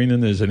 Tamsin Van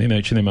Reenen is an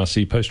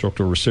NHMRC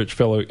postdoctoral research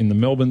fellow in the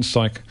Melbourne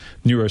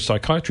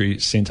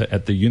Neuropsychiatry Centre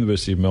at the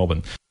University of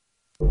Melbourne.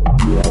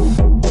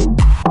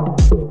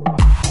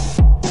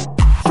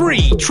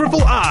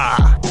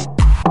 3RRR.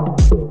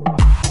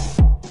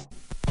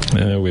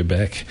 We're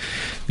back.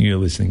 You're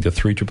listening to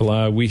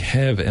 3RRR. We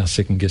have our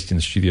second guest in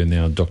the studio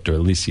now, Dr.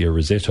 Alicia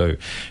Rossetto,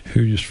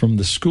 who is from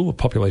the School of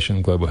Population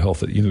and Global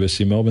Health at the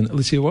University of Melbourne.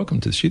 Alicia, welcome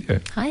to the studio.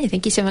 Hi,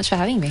 thank you so much for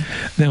having me.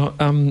 Now,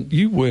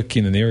 you work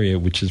in an area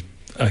which is,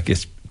 I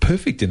guess,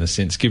 perfect in a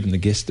sense, given the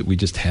guest that we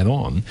just had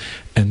on,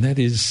 and that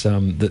is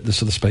the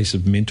sort of space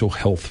of mental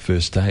health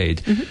first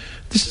aid.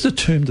 This is a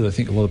term that I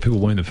think a lot of people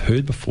won't have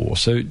heard before,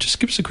 so just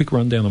give us a quick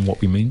rundown on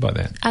what we mean by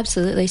that.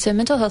 Absolutely. So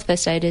mental health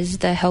first aid is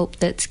the help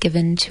that's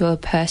given to a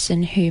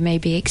person who may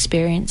be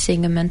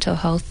experiencing a mental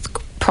health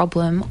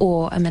problem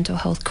or a mental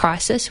health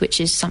crisis, which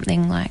is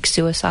something like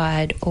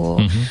suicide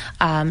or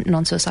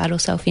non-suicidal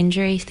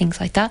self-injury,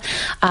 things like that.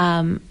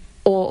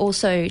 Or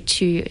also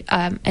to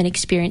an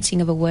experiencing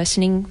of a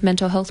worsening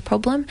mental health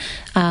problem.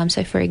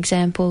 So, for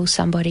example,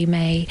 somebody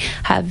may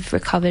have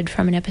recovered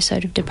from an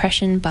episode of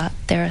depression, but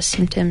there are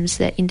symptoms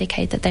that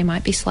indicate that they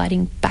might be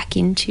sliding back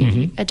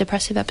into a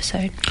depressive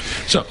episode.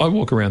 So I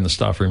walk around the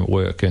staff room at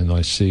work and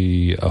I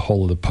see a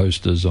whole lot of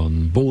posters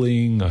on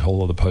bullying, a whole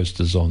lot of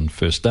posters on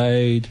first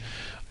aid.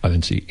 I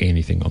don't see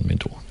anything on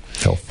mental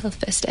health.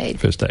 First aid.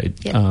 First aid.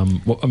 Yep.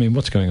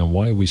 What's going on?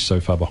 Why are we so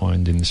far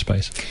behind in this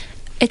space?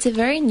 It's a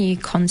very new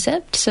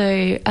concept.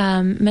 So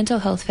mental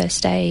health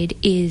first aid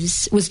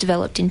was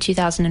developed in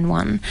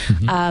 2001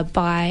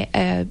 by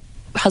a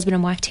husband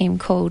and wife team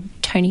called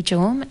Tony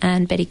Jorm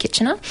and Betty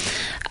Kitchener.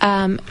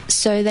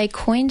 So they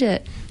coined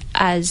it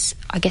as,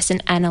 I guess,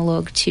 an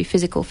analogue to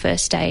physical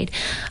first aid,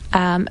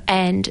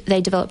 and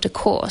they developed a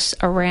course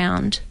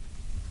around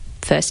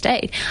first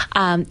aid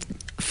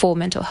for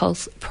mental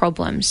health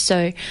problems.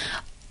 So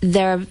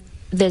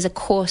there's a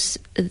course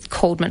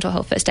called Mental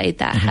Health First Aid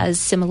that has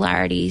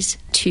similarities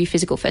to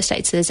physical first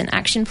aid. So there's an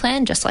action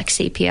plan, just like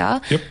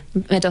CPR. Yep.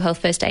 Mental Health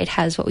First Aid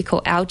has what we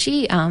call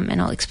ALGE,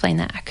 and I'll explain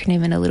that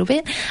acronym in a little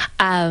bit.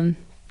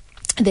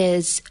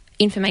 There's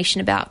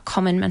information about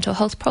common mental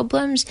health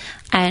problems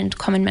and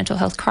common mental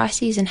health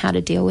crises and how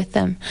to deal with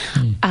them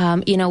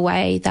in a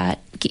way that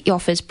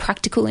offers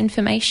practical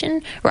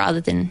information rather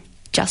than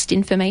just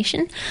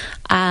information,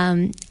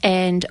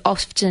 and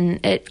often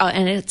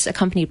it's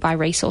accompanied by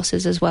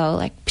resources as well,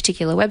 like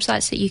particular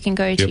websites that you can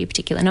go to,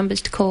 particular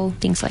numbers to call,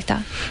 things like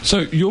that. So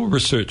your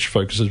research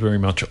focuses very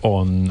much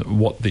on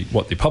what the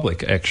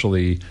public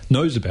actually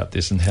knows about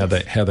this and how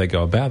they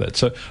go about it.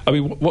 So, I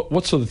mean,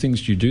 what sort of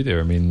things do you do there?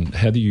 I mean,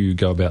 how do you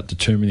go about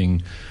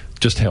determining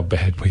just how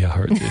bad we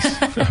are at this?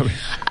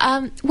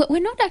 We're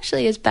not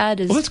actually as bad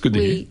as that's good to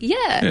hear.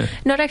 Yeah,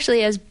 not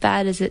actually as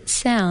bad as it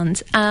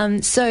sounds.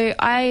 So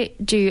I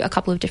do a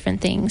couple of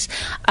different things.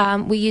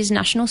 We use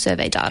national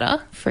survey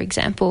data. For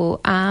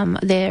example,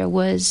 there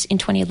was in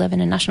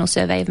 2011 a national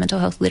survey of mental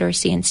health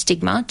literacy and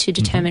stigma to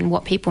determine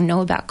what people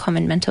know about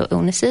common mental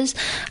illnesses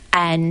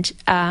and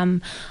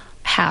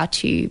how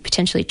to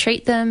potentially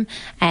treat them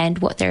and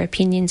what their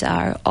opinions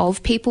are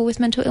of people with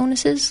mental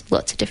illnesses.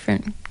 Lots of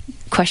different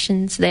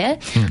questions there.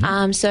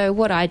 So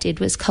what I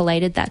did was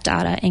collated that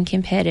data and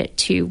compared it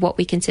to what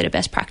we consider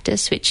best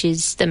practice, which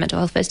is the Mental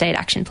Health First Aid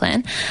Action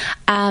Plan.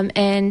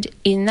 And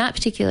in that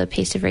particular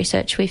piece of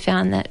research, we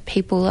found that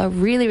people are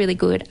really, really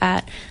good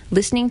at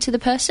listening to the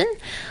person,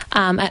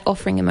 at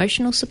offering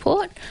emotional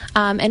support,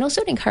 and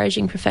also at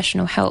encouraging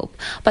professional help.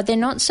 But they're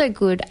not so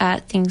good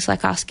at things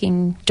like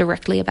asking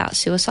directly about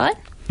suicide.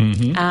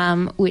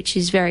 Which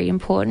is very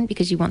important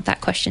because you want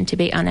that question to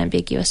be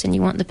unambiguous and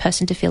you want the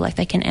person to feel like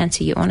they can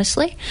answer you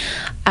honestly.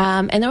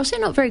 And they're also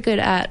not very good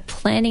at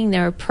planning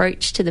their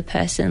approach to the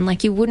person.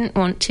 Like, you wouldn't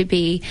want to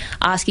be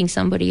asking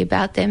somebody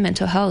about their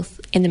mental health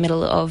in the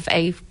middle of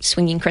a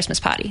swinging Christmas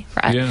party,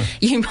 right? Yeah.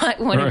 You might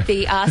want to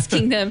be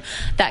asking them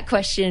that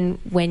question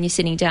when you're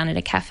sitting down at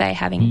a cafe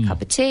having a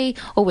cup of tea,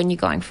 or when you're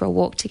going for a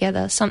walk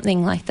together,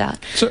 something like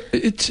that. So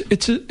it's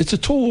a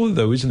tall order,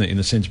 though, isn't it, in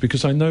a sense?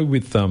 Because I know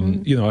with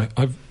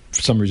I've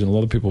for some reason, a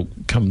lot of people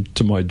come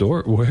to my door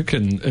at work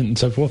and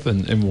so forth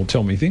and will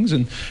tell me things.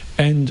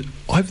 And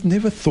I've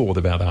never thought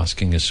about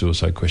asking a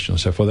suicide question or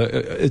so forth.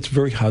 It's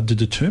very hard to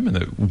determine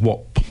at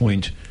what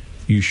point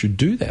you should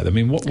do that. I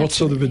mean, what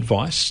sort of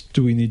advice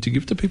do we need to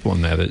give to people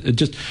on that?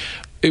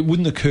 It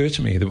wouldn't occur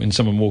to me that when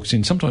someone walks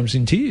in, sometimes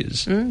in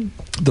tears,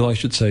 that I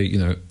should say,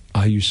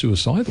 are you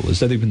suicidal? Is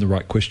that even the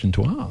right question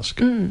to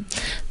ask?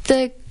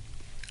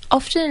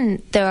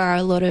 Often there are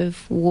a lot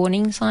of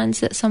warning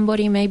signs that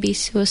somebody may be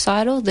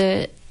suicidal.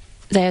 They're,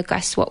 I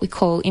guess, what we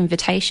call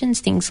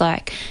invitations, things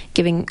like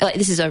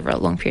this is over a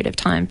long period of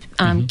time,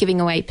 giving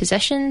away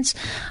possessions,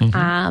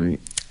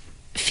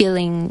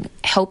 feeling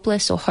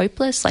helpless or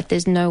hopeless, like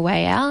there's no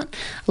way out,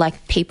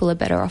 like people are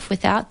better off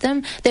without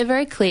them. They're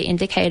very clear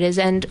indicators,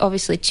 and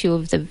obviously two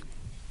of the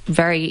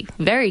very,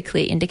 very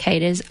clear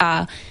indicators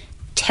are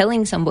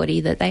telling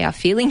somebody that they are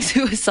feeling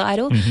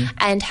suicidal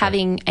and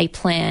having a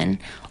plan,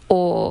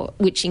 or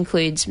which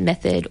includes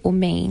method or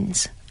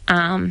means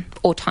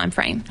or time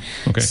frame.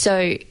 Okay.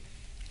 So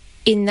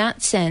in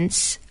that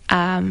sense,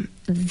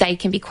 they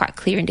can be quite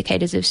clear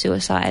indicators of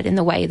suicide, and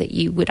the way that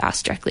you would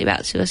ask directly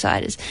about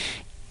suicide is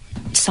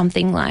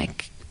something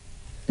like,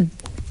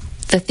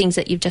 the things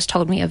that you've just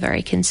told me are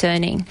very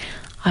concerning.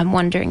 I'm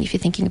wondering if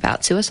you're thinking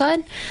about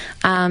suicide.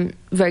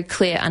 Very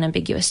clear,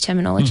 unambiguous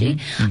terminology.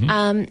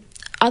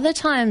 Other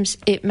times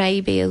it may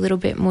be a little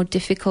bit more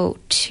difficult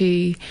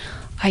to,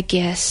 I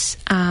guess,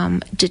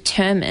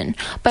 determine.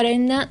 But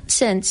in that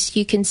sense,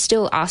 you can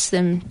still ask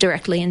them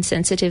directly and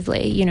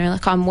sensitively.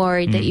 Like, I'm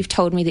worried that you've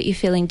told me that you're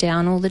feeling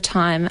down all the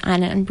time,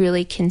 and I'm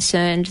really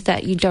concerned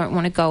that you don't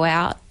want to go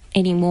out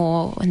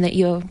anymore and that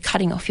you're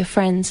cutting off your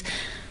friends.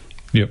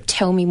 Yep.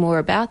 Tell me more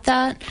about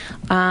that.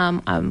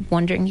 I'm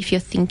wondering if you're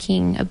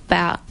thinking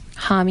about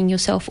harming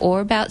yourself or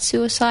about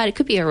suicide. It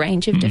could be a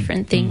range of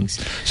different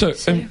things. So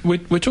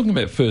we're talking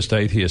about first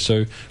aid here.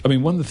 So, I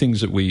mean, one of the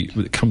things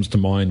that comes to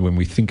mind when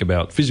we think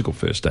about physical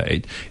first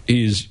aid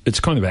is it's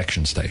kind of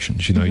action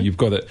stations. You've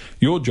got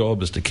your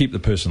job is to keep the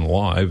person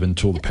alive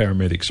until the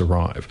paramedics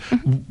arrive.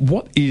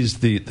 What is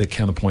the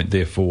counterpoint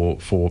there for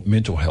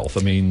mental health?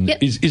 I mean,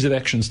 is it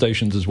action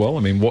stations as well? I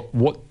mean,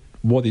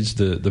 what is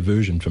the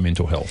version for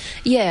mental health?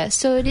 Yeah,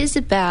 so it is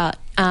about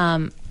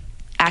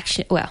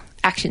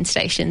action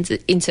stations,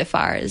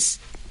 insofar as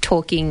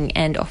talking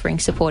and offering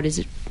support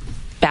is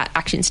about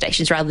action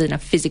stations rather than a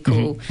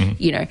physical,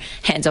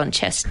 hands-on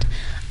chest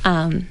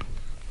and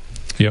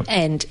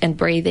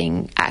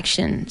breathing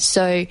action.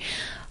 So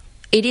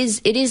it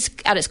is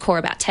at its core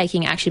about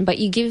taking action, but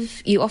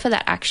you offer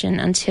that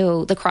action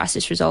until the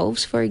crisis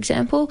resolves, for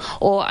example,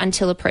 or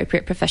until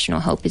appropriate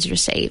professional help is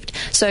received.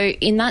 So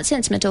in that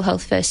sense, mental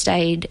health first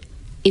aid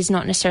is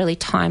not necessarily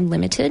time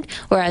limited,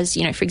 whereas,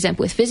 for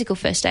example, with physical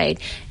first aid,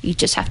 you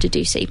just have to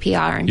do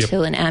CPR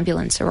until an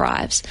ambulance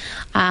arrives.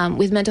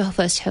 With mental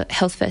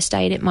health first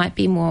aid, it might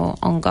be more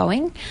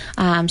ongoing.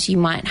 So you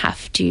might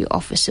have to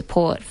offer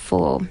support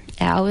for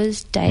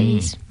hours,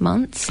 days,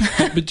 months.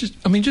 But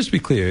just to be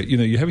clear,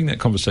 you're having that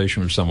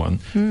conversation with someone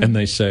and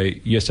they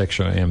say, yes,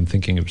 actually, I am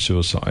thinking of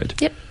suicide.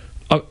 Yep.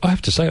 I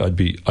have to say, I'd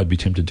be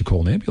tempted to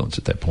call an ambulance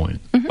at that point.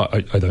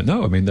 I don't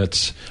know. I mean,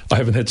 I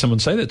haven't had someone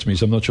say that to me,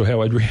 so I'm not sure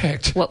how I'd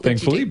react. What would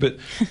thankfully, you do?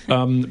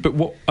 but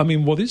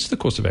what is the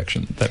course of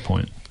action at that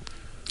point?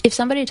 If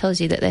somebody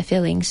tells you that they're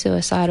feeling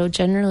suicidal,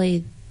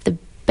 generally the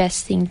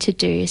best thing to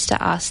do is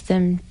to ask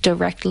them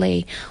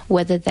directly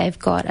whether they've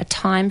got a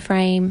time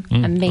frame,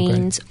 a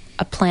means,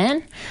 a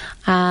plan,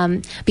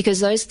 because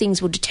those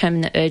things will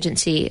determine the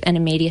urgency and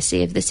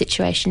immediacy of the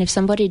situation. If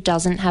somebody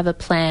doesn't have a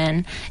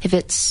plan, if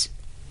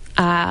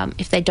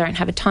they don't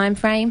have a time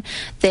frame,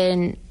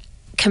 then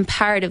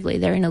comparatively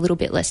they're in a little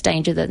bit less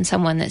danger than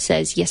someone that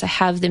says, yes, I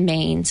have the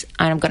means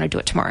and I'm going to do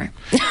it tomorrow.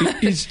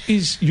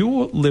 Is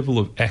your level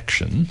of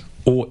action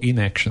or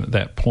inaction at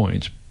that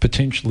point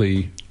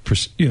potentially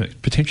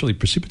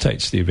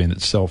precipitates the event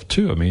itself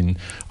too? I mean,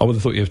 I would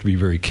have thought you have to be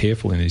very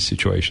careful in these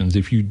situations.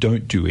 If you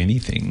don't do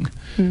anything,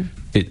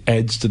 it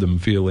adds to them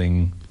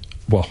feeling,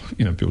 well,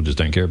 people just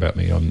don't care about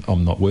me.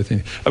 I'm not worth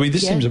anything. I mean,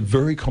 this seems a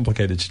very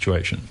complicated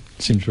situation.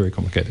 It seems very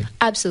complicated.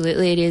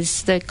 Absolutely, it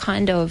is. The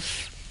kind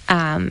of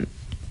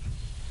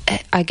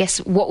I guess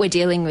what we're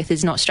dealing with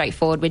is not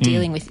straightforward. We're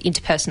dealing with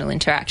interpersonal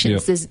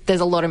interactions. Yep.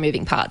 There's a lot of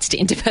moving parts to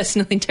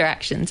interpersonal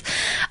interactions.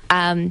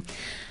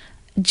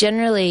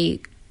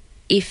 Generally,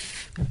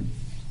 if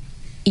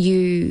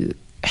you...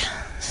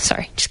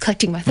 Sorry, just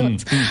collecting my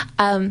thoughts.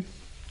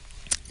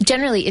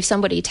 Generally, if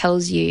somebody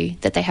tells you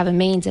that they have a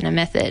means and a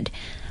method,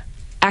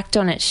 act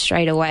on it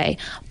straight away.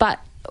 But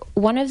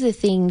one of the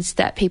things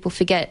that people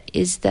forget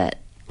is that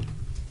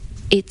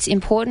it's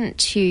important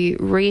to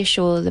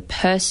reassure the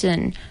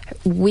person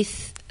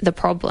with the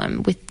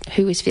problem, with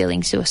who is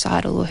feeling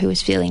suicidal or who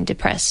is feeling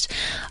depressed,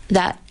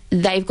 that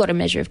they've got a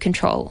measure of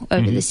control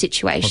over the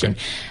situation. Okay.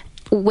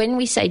 When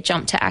we say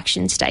jump to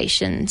action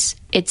stations,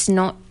 it's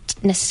not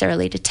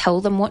necessarily to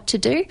tell them what to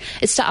do.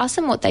 It's to ask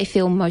them what they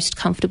feel most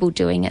comfortable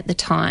doing at the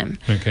time.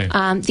 Okay.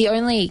 The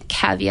only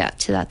caveat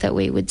to that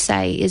we would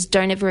say is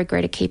don't ever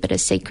agree to keep it a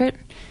secret.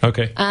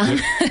 Okay.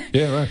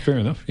 Yeah, right, fair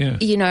enough, yeah.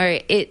 You know,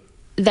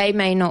 they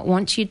may not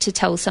want you to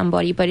tell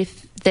somebody, but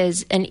if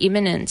there's an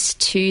imminence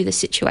to the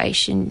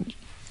situation,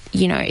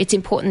 you know, it's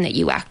important that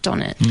you act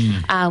on it,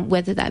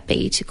 whether that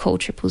be to call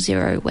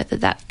 000, whether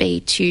that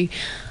be to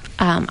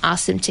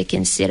ask them to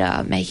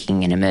consider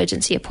making an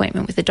emergency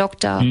appointment with a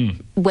doctor,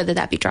 whether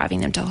that be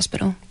driving them to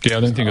hospital. Yeah, I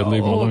don't think I'd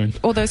leave them alone.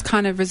 Or those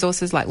kind of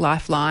resources like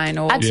Lifeline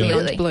or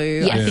Absolutely. Beyond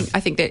Blue. Yes. I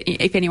think that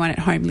if anyone at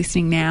home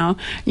listening now,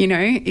 you know,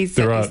 is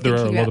There are thinking a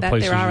lot about of that,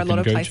 places there are a you lot can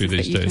of go places to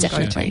these that you days.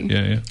 can go to.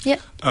 Yeah. Yep.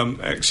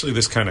 Actually,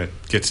 this kind of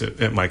gets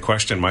at my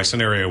question. My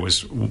scenario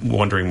was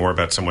wondering more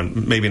about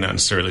someone, maybe not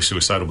necessarily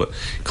suicidal, but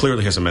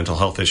clearly has a mental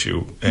health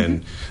issue,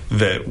 and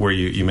that where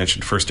you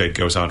mentioned first aid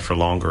goes on for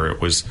longer. It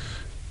was,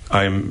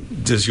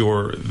 does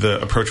the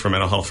approach for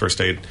mental health first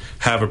aid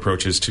have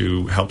approaches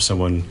to help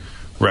someone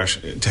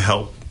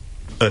to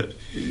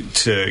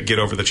get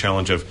over the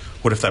challenge of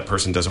what if that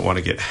person doesn't want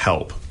to get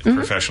help,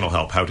 professional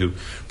help, how to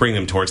bring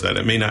them towards that?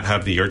 It may not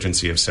have the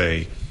urgency of,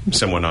 say,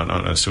 someone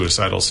on a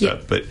suicidal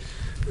step, but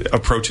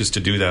approaches to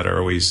do that are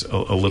always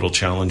a little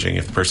challenging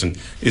if the person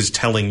is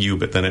telling you,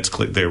 but then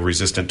they're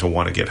resistant to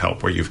want to get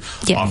help, where you've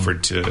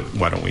offered to,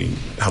 why don't we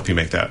help you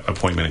make that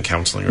appointment in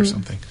counselling or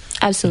something?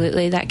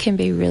 Absolutely, that can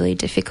be really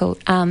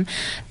difficult.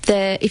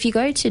 If you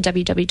go to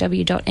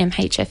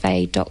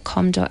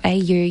www.mhfa.com.au,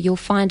 you'll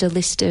find a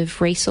list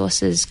of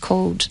resources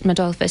called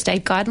Mental Health First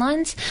Aid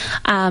Guidelines,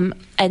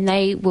 and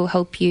they will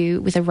help you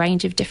with a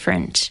range of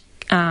different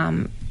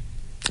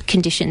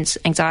conditions: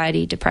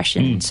 anxiety,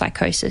 depression,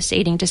 psychosis,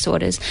 eating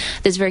disorders.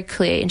 There's very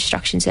clear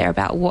instructions there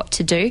about what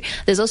to do.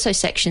 There's also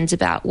sections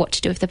about what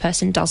to do if the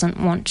person doesn't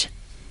want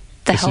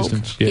the help.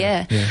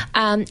 Yeah.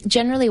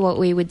 Generally, what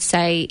we would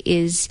say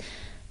is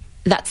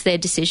that's their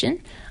decision,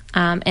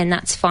 and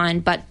that's fine,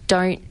 but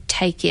don't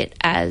take it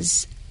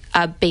as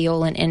a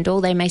be-all and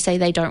end-all. They may say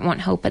they don't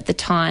want help at the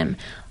time,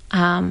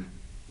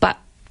 but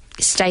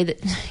stay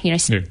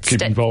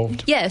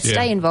involved. Yeah,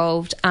 stay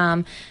involved.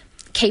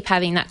 Keep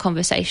having that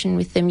conversation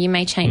with them. You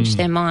may change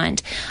their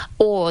mind,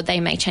 or they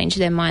may change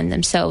their mind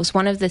themselves.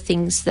 One of the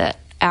things that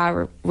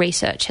our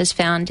research has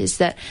found is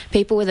that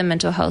people with a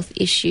mental health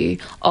issue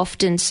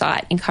often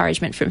cite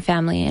encouragement from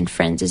family and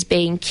friends as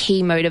being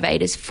key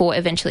motivators for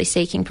eventually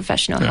seeking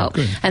professional help.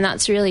 Good. And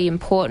that's really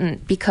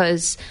important,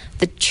 because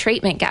the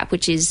treatment gap,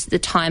 which is the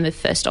time of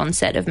first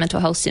onset of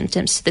mental health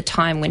symptoms to the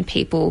time when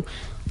people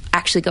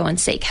actually go and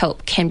seek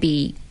help, can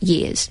be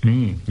years. I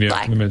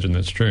can imagine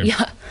that's true.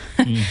 Yeah.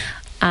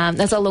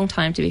 That's a long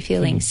time to be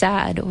feeling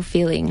sad or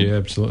feeling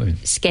absolutely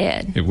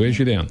scared. It wears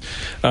you down.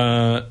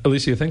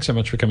 Alicia, thanks so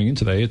much for coming in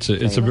today. It's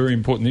a very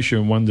important issue,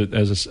 and one that,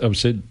 as I've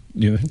said,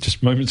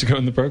 just moments ago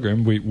in the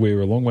program,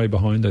 we're a long way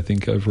behind, I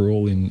think,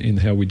 overall in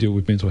how we deal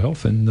with mental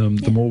health, and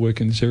the more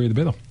work in this area, the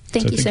better.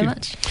 Thank you so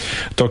much.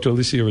 Dr.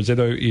 Alicia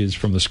Rossetto is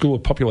from the School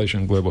of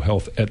Population and Global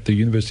Health at the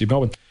University of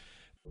Melbourne.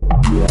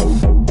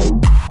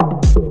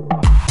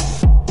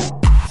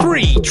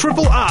 3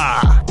 Triple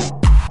R.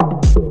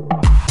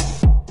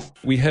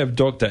 We have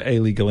Dr.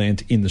 Ailey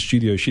Gallant in the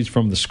studio. She's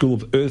from the School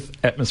of Earth,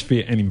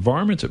 Atmosphere and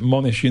Environment at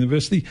Monash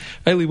University.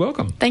 Ailey,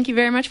 welcome. Thank you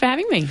very much for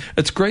having me.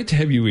 It's great to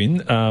have you in.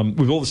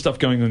 With all the stuff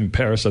going on in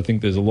Paris, I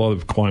think there's a lot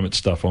of climate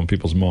stuff on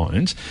people's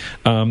minds.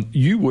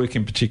 You work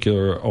in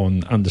particular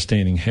on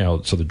understanding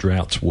how sort of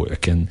droughts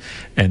work and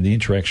the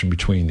interaction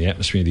between the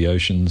atmosphere, the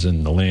oceans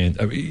and the land.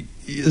 I mean,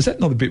 is that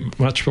not a bit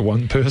much for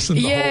one person,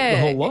 the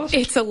whole lot?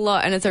 It's a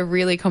lot, and it's a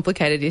really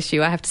complicated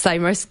issue. I have to say,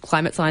 most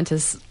climate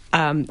scientists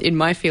in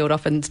my field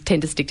often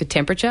tend to stick to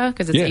temperature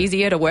because it's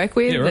easier to work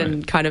with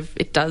and kind of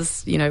it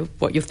does,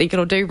 what you think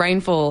it'll do.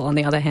 Rainfall, on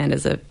the other hand,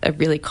 is a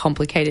really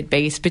complicated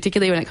beast,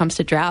 particularly when it comes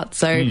to drought.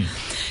 So,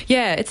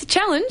 it's a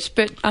challenge,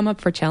 but I'm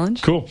up for a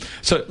challenge. Cool.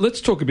 So let's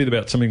talk a bit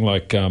about something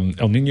like El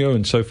Niño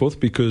and so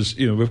forth, because,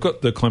 we've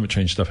got the climate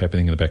change stuff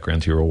happening in the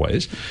background here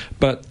always,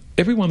 but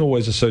everyone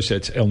always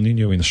associates El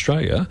Niño in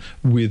Australia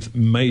with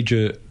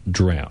major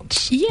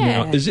droughts.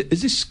 Yeah. Now, is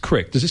this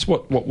correct? Is this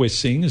what we're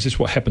seeing? Is this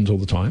what happens all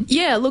the time?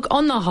 Yeah, look,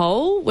 on the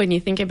whole, when you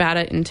think about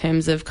it in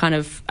terms of kind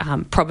of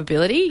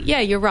probability,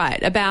 you're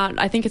right.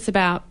 I think it's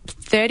about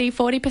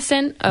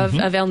 30-40%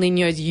 of El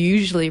Niños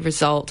usually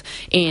result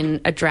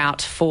in a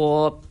drought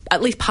for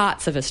at least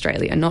parts of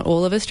Australia, not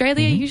all of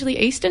Australia, usually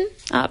eastern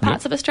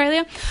parts of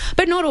Australia,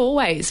 but not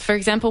always. For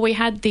example, we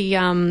had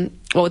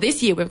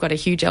this year we've got a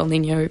huge El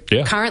Nino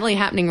currently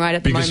happening right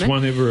at the moment. Biggest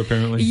one ever,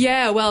 apparently.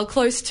 Yeah, well,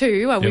 close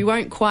to. We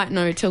won't quite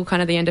know till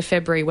kind of the end of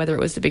February whether it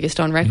was the biggest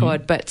on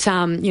record. But,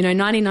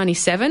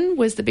 1997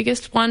 was the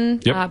biggest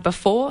one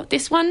before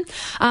this one.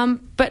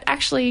 But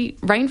actually,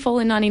 rainfall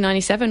in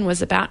 1997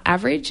 was about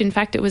average. In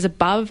fact, it was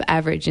above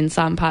average in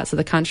some parts of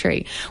the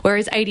country.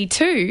 Whereas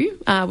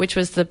 82, which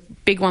was the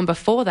big one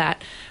before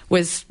that,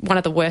 was one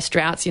of the worst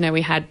droughts.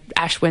 We had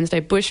Ash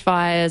Wednesday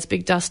bushfires,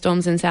 big dust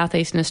storms in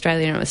southeastern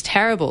Australia, and it was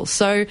terrible.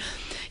 So,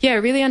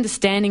 really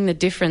understanding the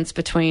difference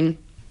between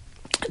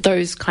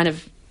those kind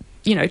of,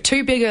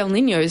 two big El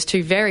Niños,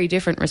 two very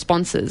different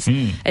responses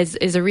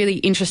is a really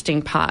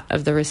interesting part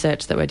of the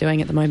research that we're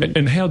doing at the moment.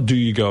 And how do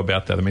you go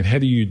about that? I mean, how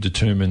do you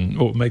determine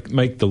or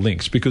make the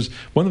links? Because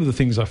one of the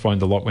things I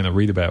find a lot when I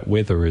read about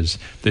weather is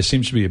there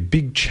seems to be a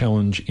big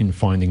challenge in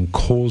finding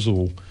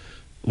causal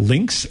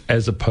links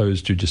as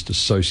opposed to just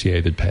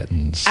associated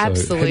patterns. So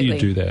absolutely. How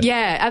do you do that?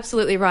 Yeah,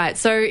 absolutely right.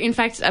 So, in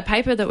fact, a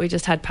paper that we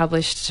just had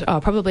published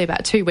probably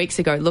about 2 weeks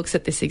ago looks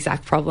at this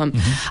exact problem.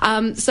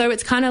 So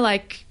it's kind of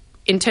like,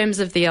 in terms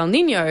of the El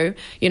Nino,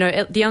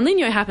 the El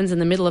Nino happens in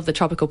the middle of the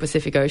tropical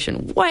Pacific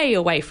Ocean, way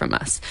away from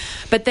us.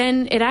 But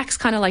then it acts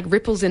kind of like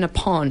ripples in a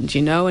pond,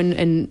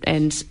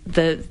 and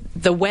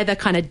the weather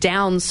kind of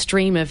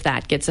downstream of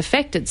that gets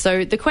affected.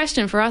 So the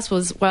question for us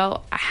was,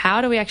 well,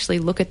 how do we actually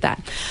look at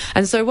that?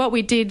 And so what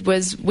we did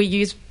was we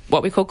used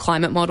what we call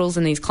climate models,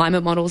 and these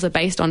climate models are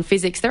based on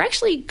physics. They're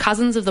actually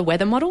cousins of the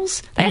weather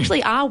models. They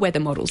actually are weather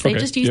models. They're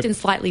just used in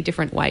slightly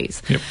different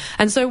ways.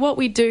 And so what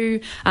we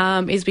do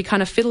is we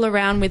kind of fiddle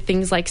around with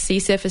things like sea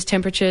surface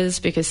temperatures,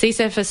 because sea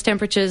surface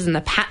temperatures and the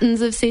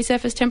patterns of sea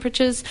surface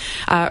temperatures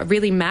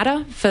really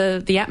matter for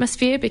the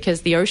atmosphere,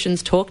 because the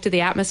oceans talk to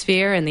the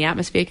atmosphere and the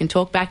atmosphere can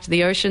talk back to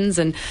the oceans,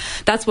 and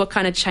that's what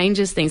kind of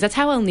changes things. That's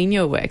how El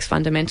Nino works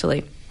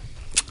fundamentally.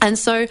 And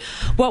so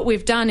what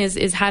we've done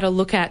is had a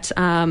look at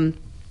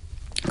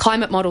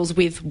climate models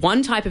with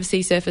one type of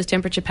sea surface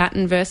temperature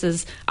pattern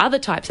versus other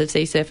types of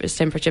sea surface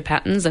temperature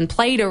patterns, and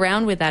played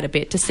around with that a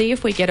bit to see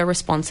if we get a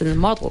response in the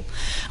model.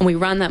 And we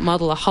run that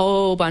model a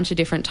whole bunch of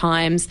different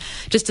times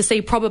just to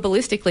see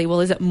probabilistically, well,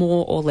 is it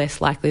more or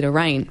less likely to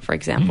rain, for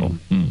example.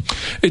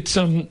 It's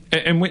and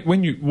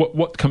when you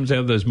what comes out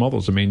of those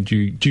models? I mean, do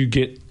you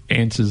get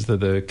answers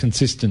that are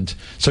consistent?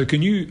 So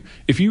can you,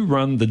 if you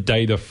run the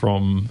data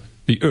from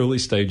the early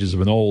stages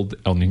of an old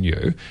El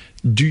Nino,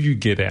 do you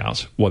get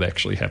out what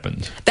actually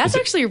happened? That's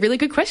actually a really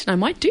good question. I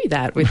might do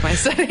that with my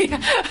study. You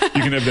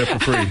can have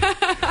that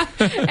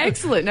for free.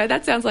 Excellent. No,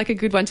 that sounds like a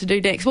good one to do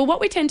next. Well,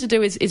 what we tend to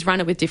do is run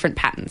it with different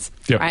patterns,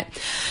 right?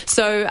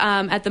 So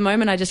at the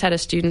moment, I just had a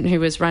student who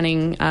was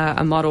running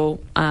a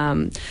model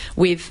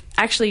with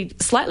actually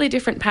slightly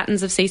different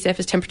patterns of sea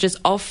surface temperatures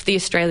off the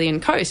Australian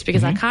coast,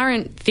 because our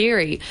current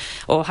theory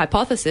or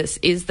hypothesis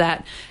is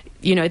that,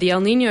 the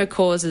El Nino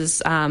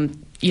causes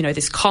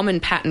this common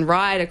pattern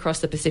right across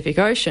the Pacific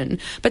Ocean,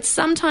 but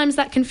sometimes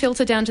that can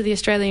filter down to the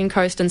Australian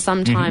coast, and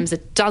sometimes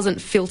it doesn't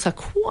filter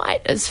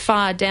quite as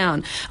far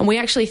down. And we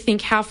actually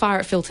think how far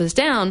it filters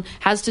down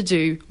has to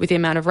do with the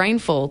amount of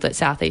rainfall that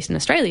southeastern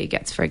Australia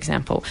gets, for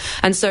example.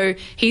 And so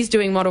he's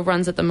doing model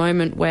runs at the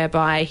moment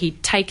whereby he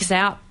takes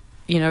out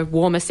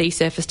warmer sea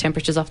surface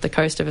temperatures off the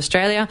coast of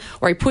Australia,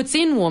 or he puts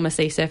in warmer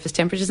sea surface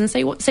temperatures and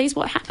sees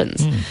what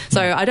happens.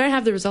 So I don't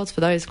have the results for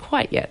those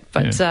quite yet,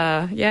 but It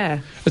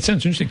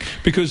sounds interesting,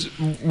 because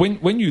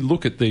when you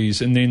look at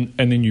these and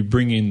then you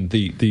bring in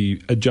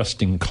the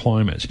adjusting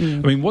climate, I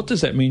mean, what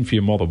does that mean for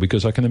your model?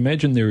 Because I can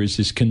imagine there is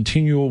this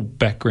continual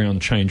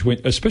background change,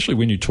 especially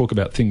when you talk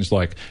about things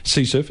like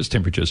sea surface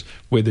temperatures,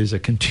 where there's a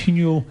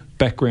continual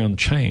background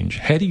change.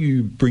 How do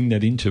you bring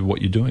that into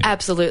what you're doing?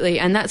 Absolutely,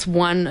 and that's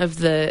one of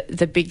the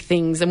big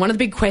things and one of the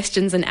big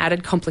questions and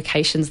added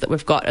complications that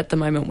we've got at the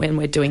moment when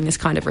we're doing this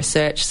kind of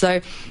research.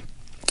 So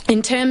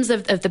in terms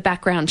of the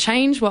background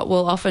change, what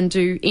we'll often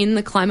do in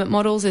the climate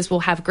models is we'll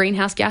have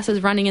greenhouse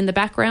gases running in the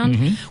background,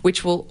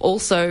 which will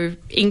also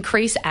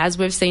increase as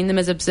we've seen them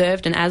as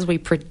observed and as we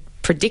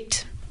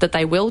predict that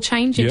they will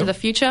change into the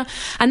future,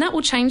 and that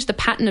will change the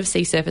pattern of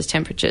sea surface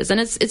temperatures. And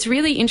it's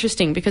really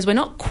interesting because we're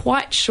not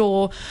quite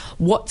sure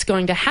what's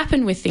going to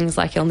happen with things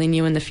like El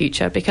Nino in the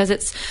future, because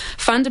it's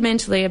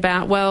fundamentally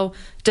about, well,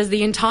 does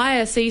the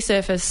entire sea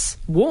surface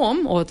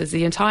warm, or does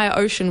the entire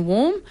ocean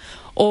warm,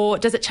 or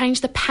does it change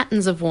the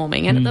patterns of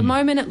warming? And at the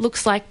moment it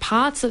looks like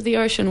parts of the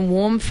ocean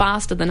warm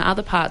faster than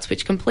other parts,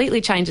 which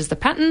completely changes the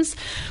patterns,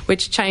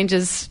 which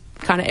changes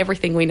kind of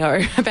everything we know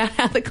about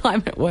how the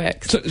climate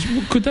works. So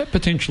could that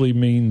potentially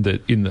mean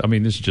that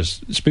this is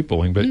just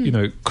spitballing, but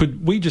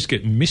could we just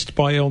get missed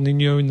by El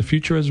Nino in the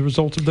future as a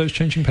result of those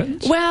changing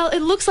patterns? Well,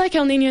 it looks like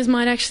El Ninos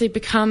might actually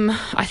become,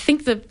 I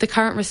think the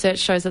current research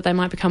shows that they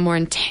might become more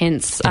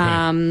intense.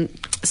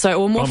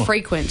 or more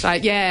frequent.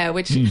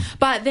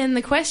 But then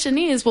the question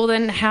is, well,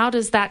 then how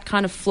does that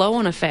kind of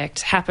flow-on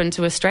effect happen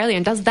to Australia?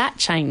 And does that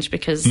change?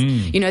 Because,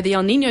 the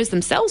El Niños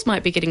themselves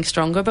might be getting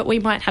stronger, but we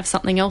might have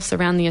something else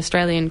around the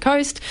Australian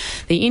coast,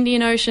 the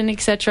Indian Ocean,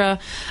 etc.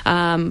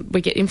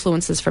 We get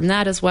influences from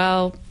that as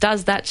well.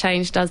 Does that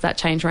change? Does that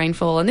change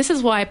rainfall? And this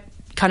is why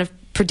kind of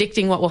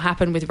predicting what will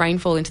happen with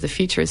rainfall into the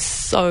future is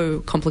so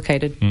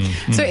complicated.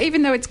 So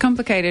even though it's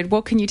complicated,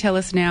 what can you tell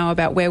us now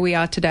about where we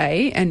are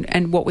today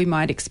and what we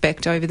might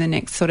expect over the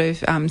next sort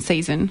of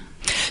season?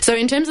 So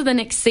in terms of the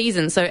next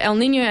season, so El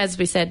Niño, as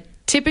we said,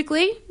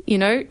 typically,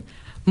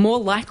 more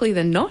likely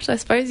than not, I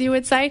suppose you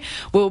would say,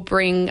 will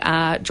bring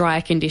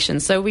drier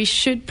conditions. So we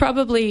should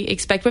probably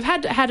expect... We've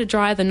had a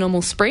drier than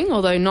normal spring,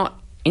 although not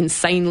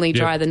insanely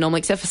drier than normal,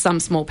 except for some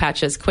small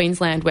patches.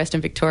 Queensland, Western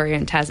Victoria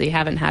and Tassie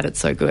haven't had it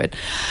so good.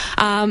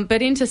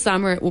 But into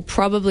summer, it will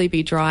probably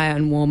be drier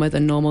and warmer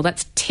than normal.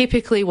 That's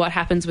typically what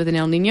happens with an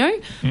El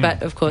Niño,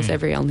 but of course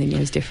every El Niño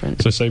is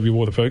different. So save your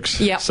water,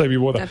 folks. Yeah, save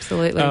your water.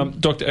 Absolutely.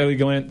 Dr. Ellie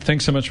Gallant,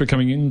 thanks so much for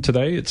coming in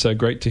today. It's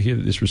great to hear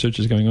that this research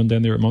is going on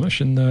down there at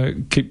Monash,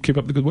 and keep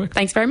up the good work.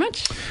 Thanks very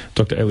much.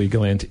 Dr. Ellie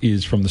Gallant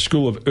is from the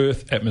School of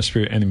Earth,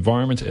 Atmosphere and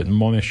Environment at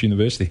Monash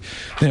University.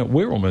 Now,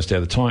 we're almost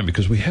out of time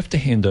because we have to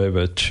hand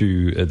over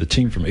to the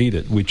team from Eat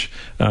It, which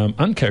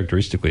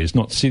uncharacteristically is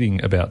not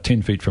sitting about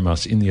 10 feet from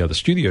us in the other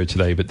studio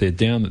today, but they're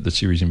down at the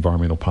Ceres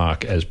Environmental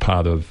Park as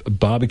part of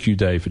Barbecue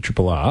Day for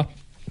Triple R.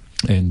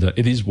 And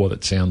it is what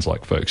it sounds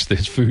like, folks.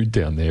 There's food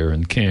down there,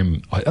 and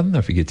Cam, I don't know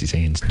if he gets his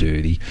hands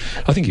dirty.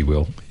 I think he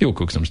will. He'll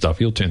cook some stuff.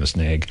 He'll turn a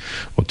snag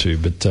or two,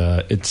 but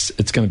it's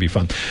going to be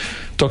fun.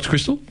 Dr.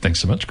 Crystal, thanks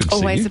so much. Good to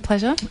see you. Always a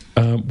pleasure.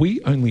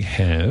 We only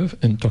have,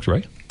 and Dr.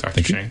 Ray.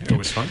 Dr. Shane, it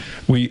was fun.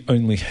 We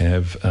only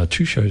have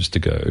 2 shows to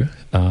go.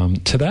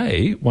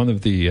 Today, one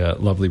of the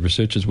lovely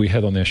researchers we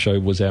had on our show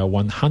was our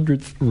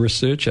 100th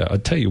researcher.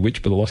 I'd tell you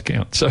which, but I lost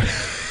count. So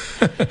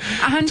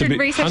 100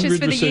 researchers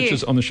for the year. 100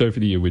 researchers on the show for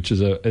the year, which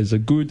is a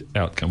good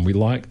outcome. We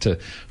like to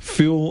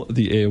fill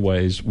the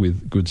airways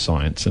with good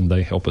science, and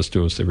they help us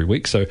do this every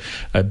week. So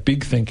a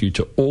big thank you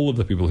to all of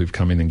the people who've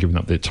come in and given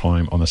up their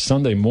time on a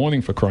Sunday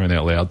morning, for crying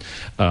out loud,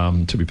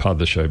 to be part of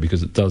the show,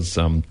 because it does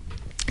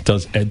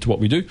add to what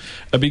we do.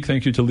 A big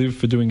thank you to Liv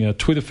for doing our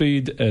Twitter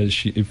feed.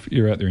 If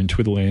you're out there in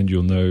Twitterland,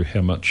 you'll know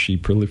how much she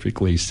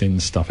prolifically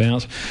sends stuff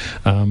out.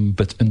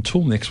 But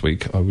until next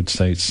week, I would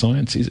say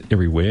science is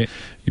everywhere.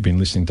 You've been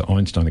listening to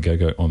Einstein A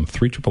Go-Go on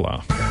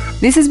 3RRR.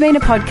 This has been a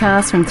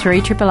podcast from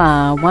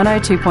 3RRR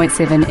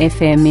 102.7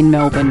 FM in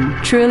Melbourne.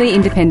 Truly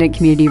independent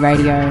community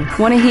radio.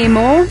 Want to hear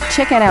more?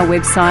 Check out our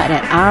website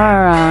at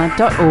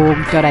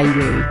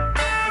rrr.org.au.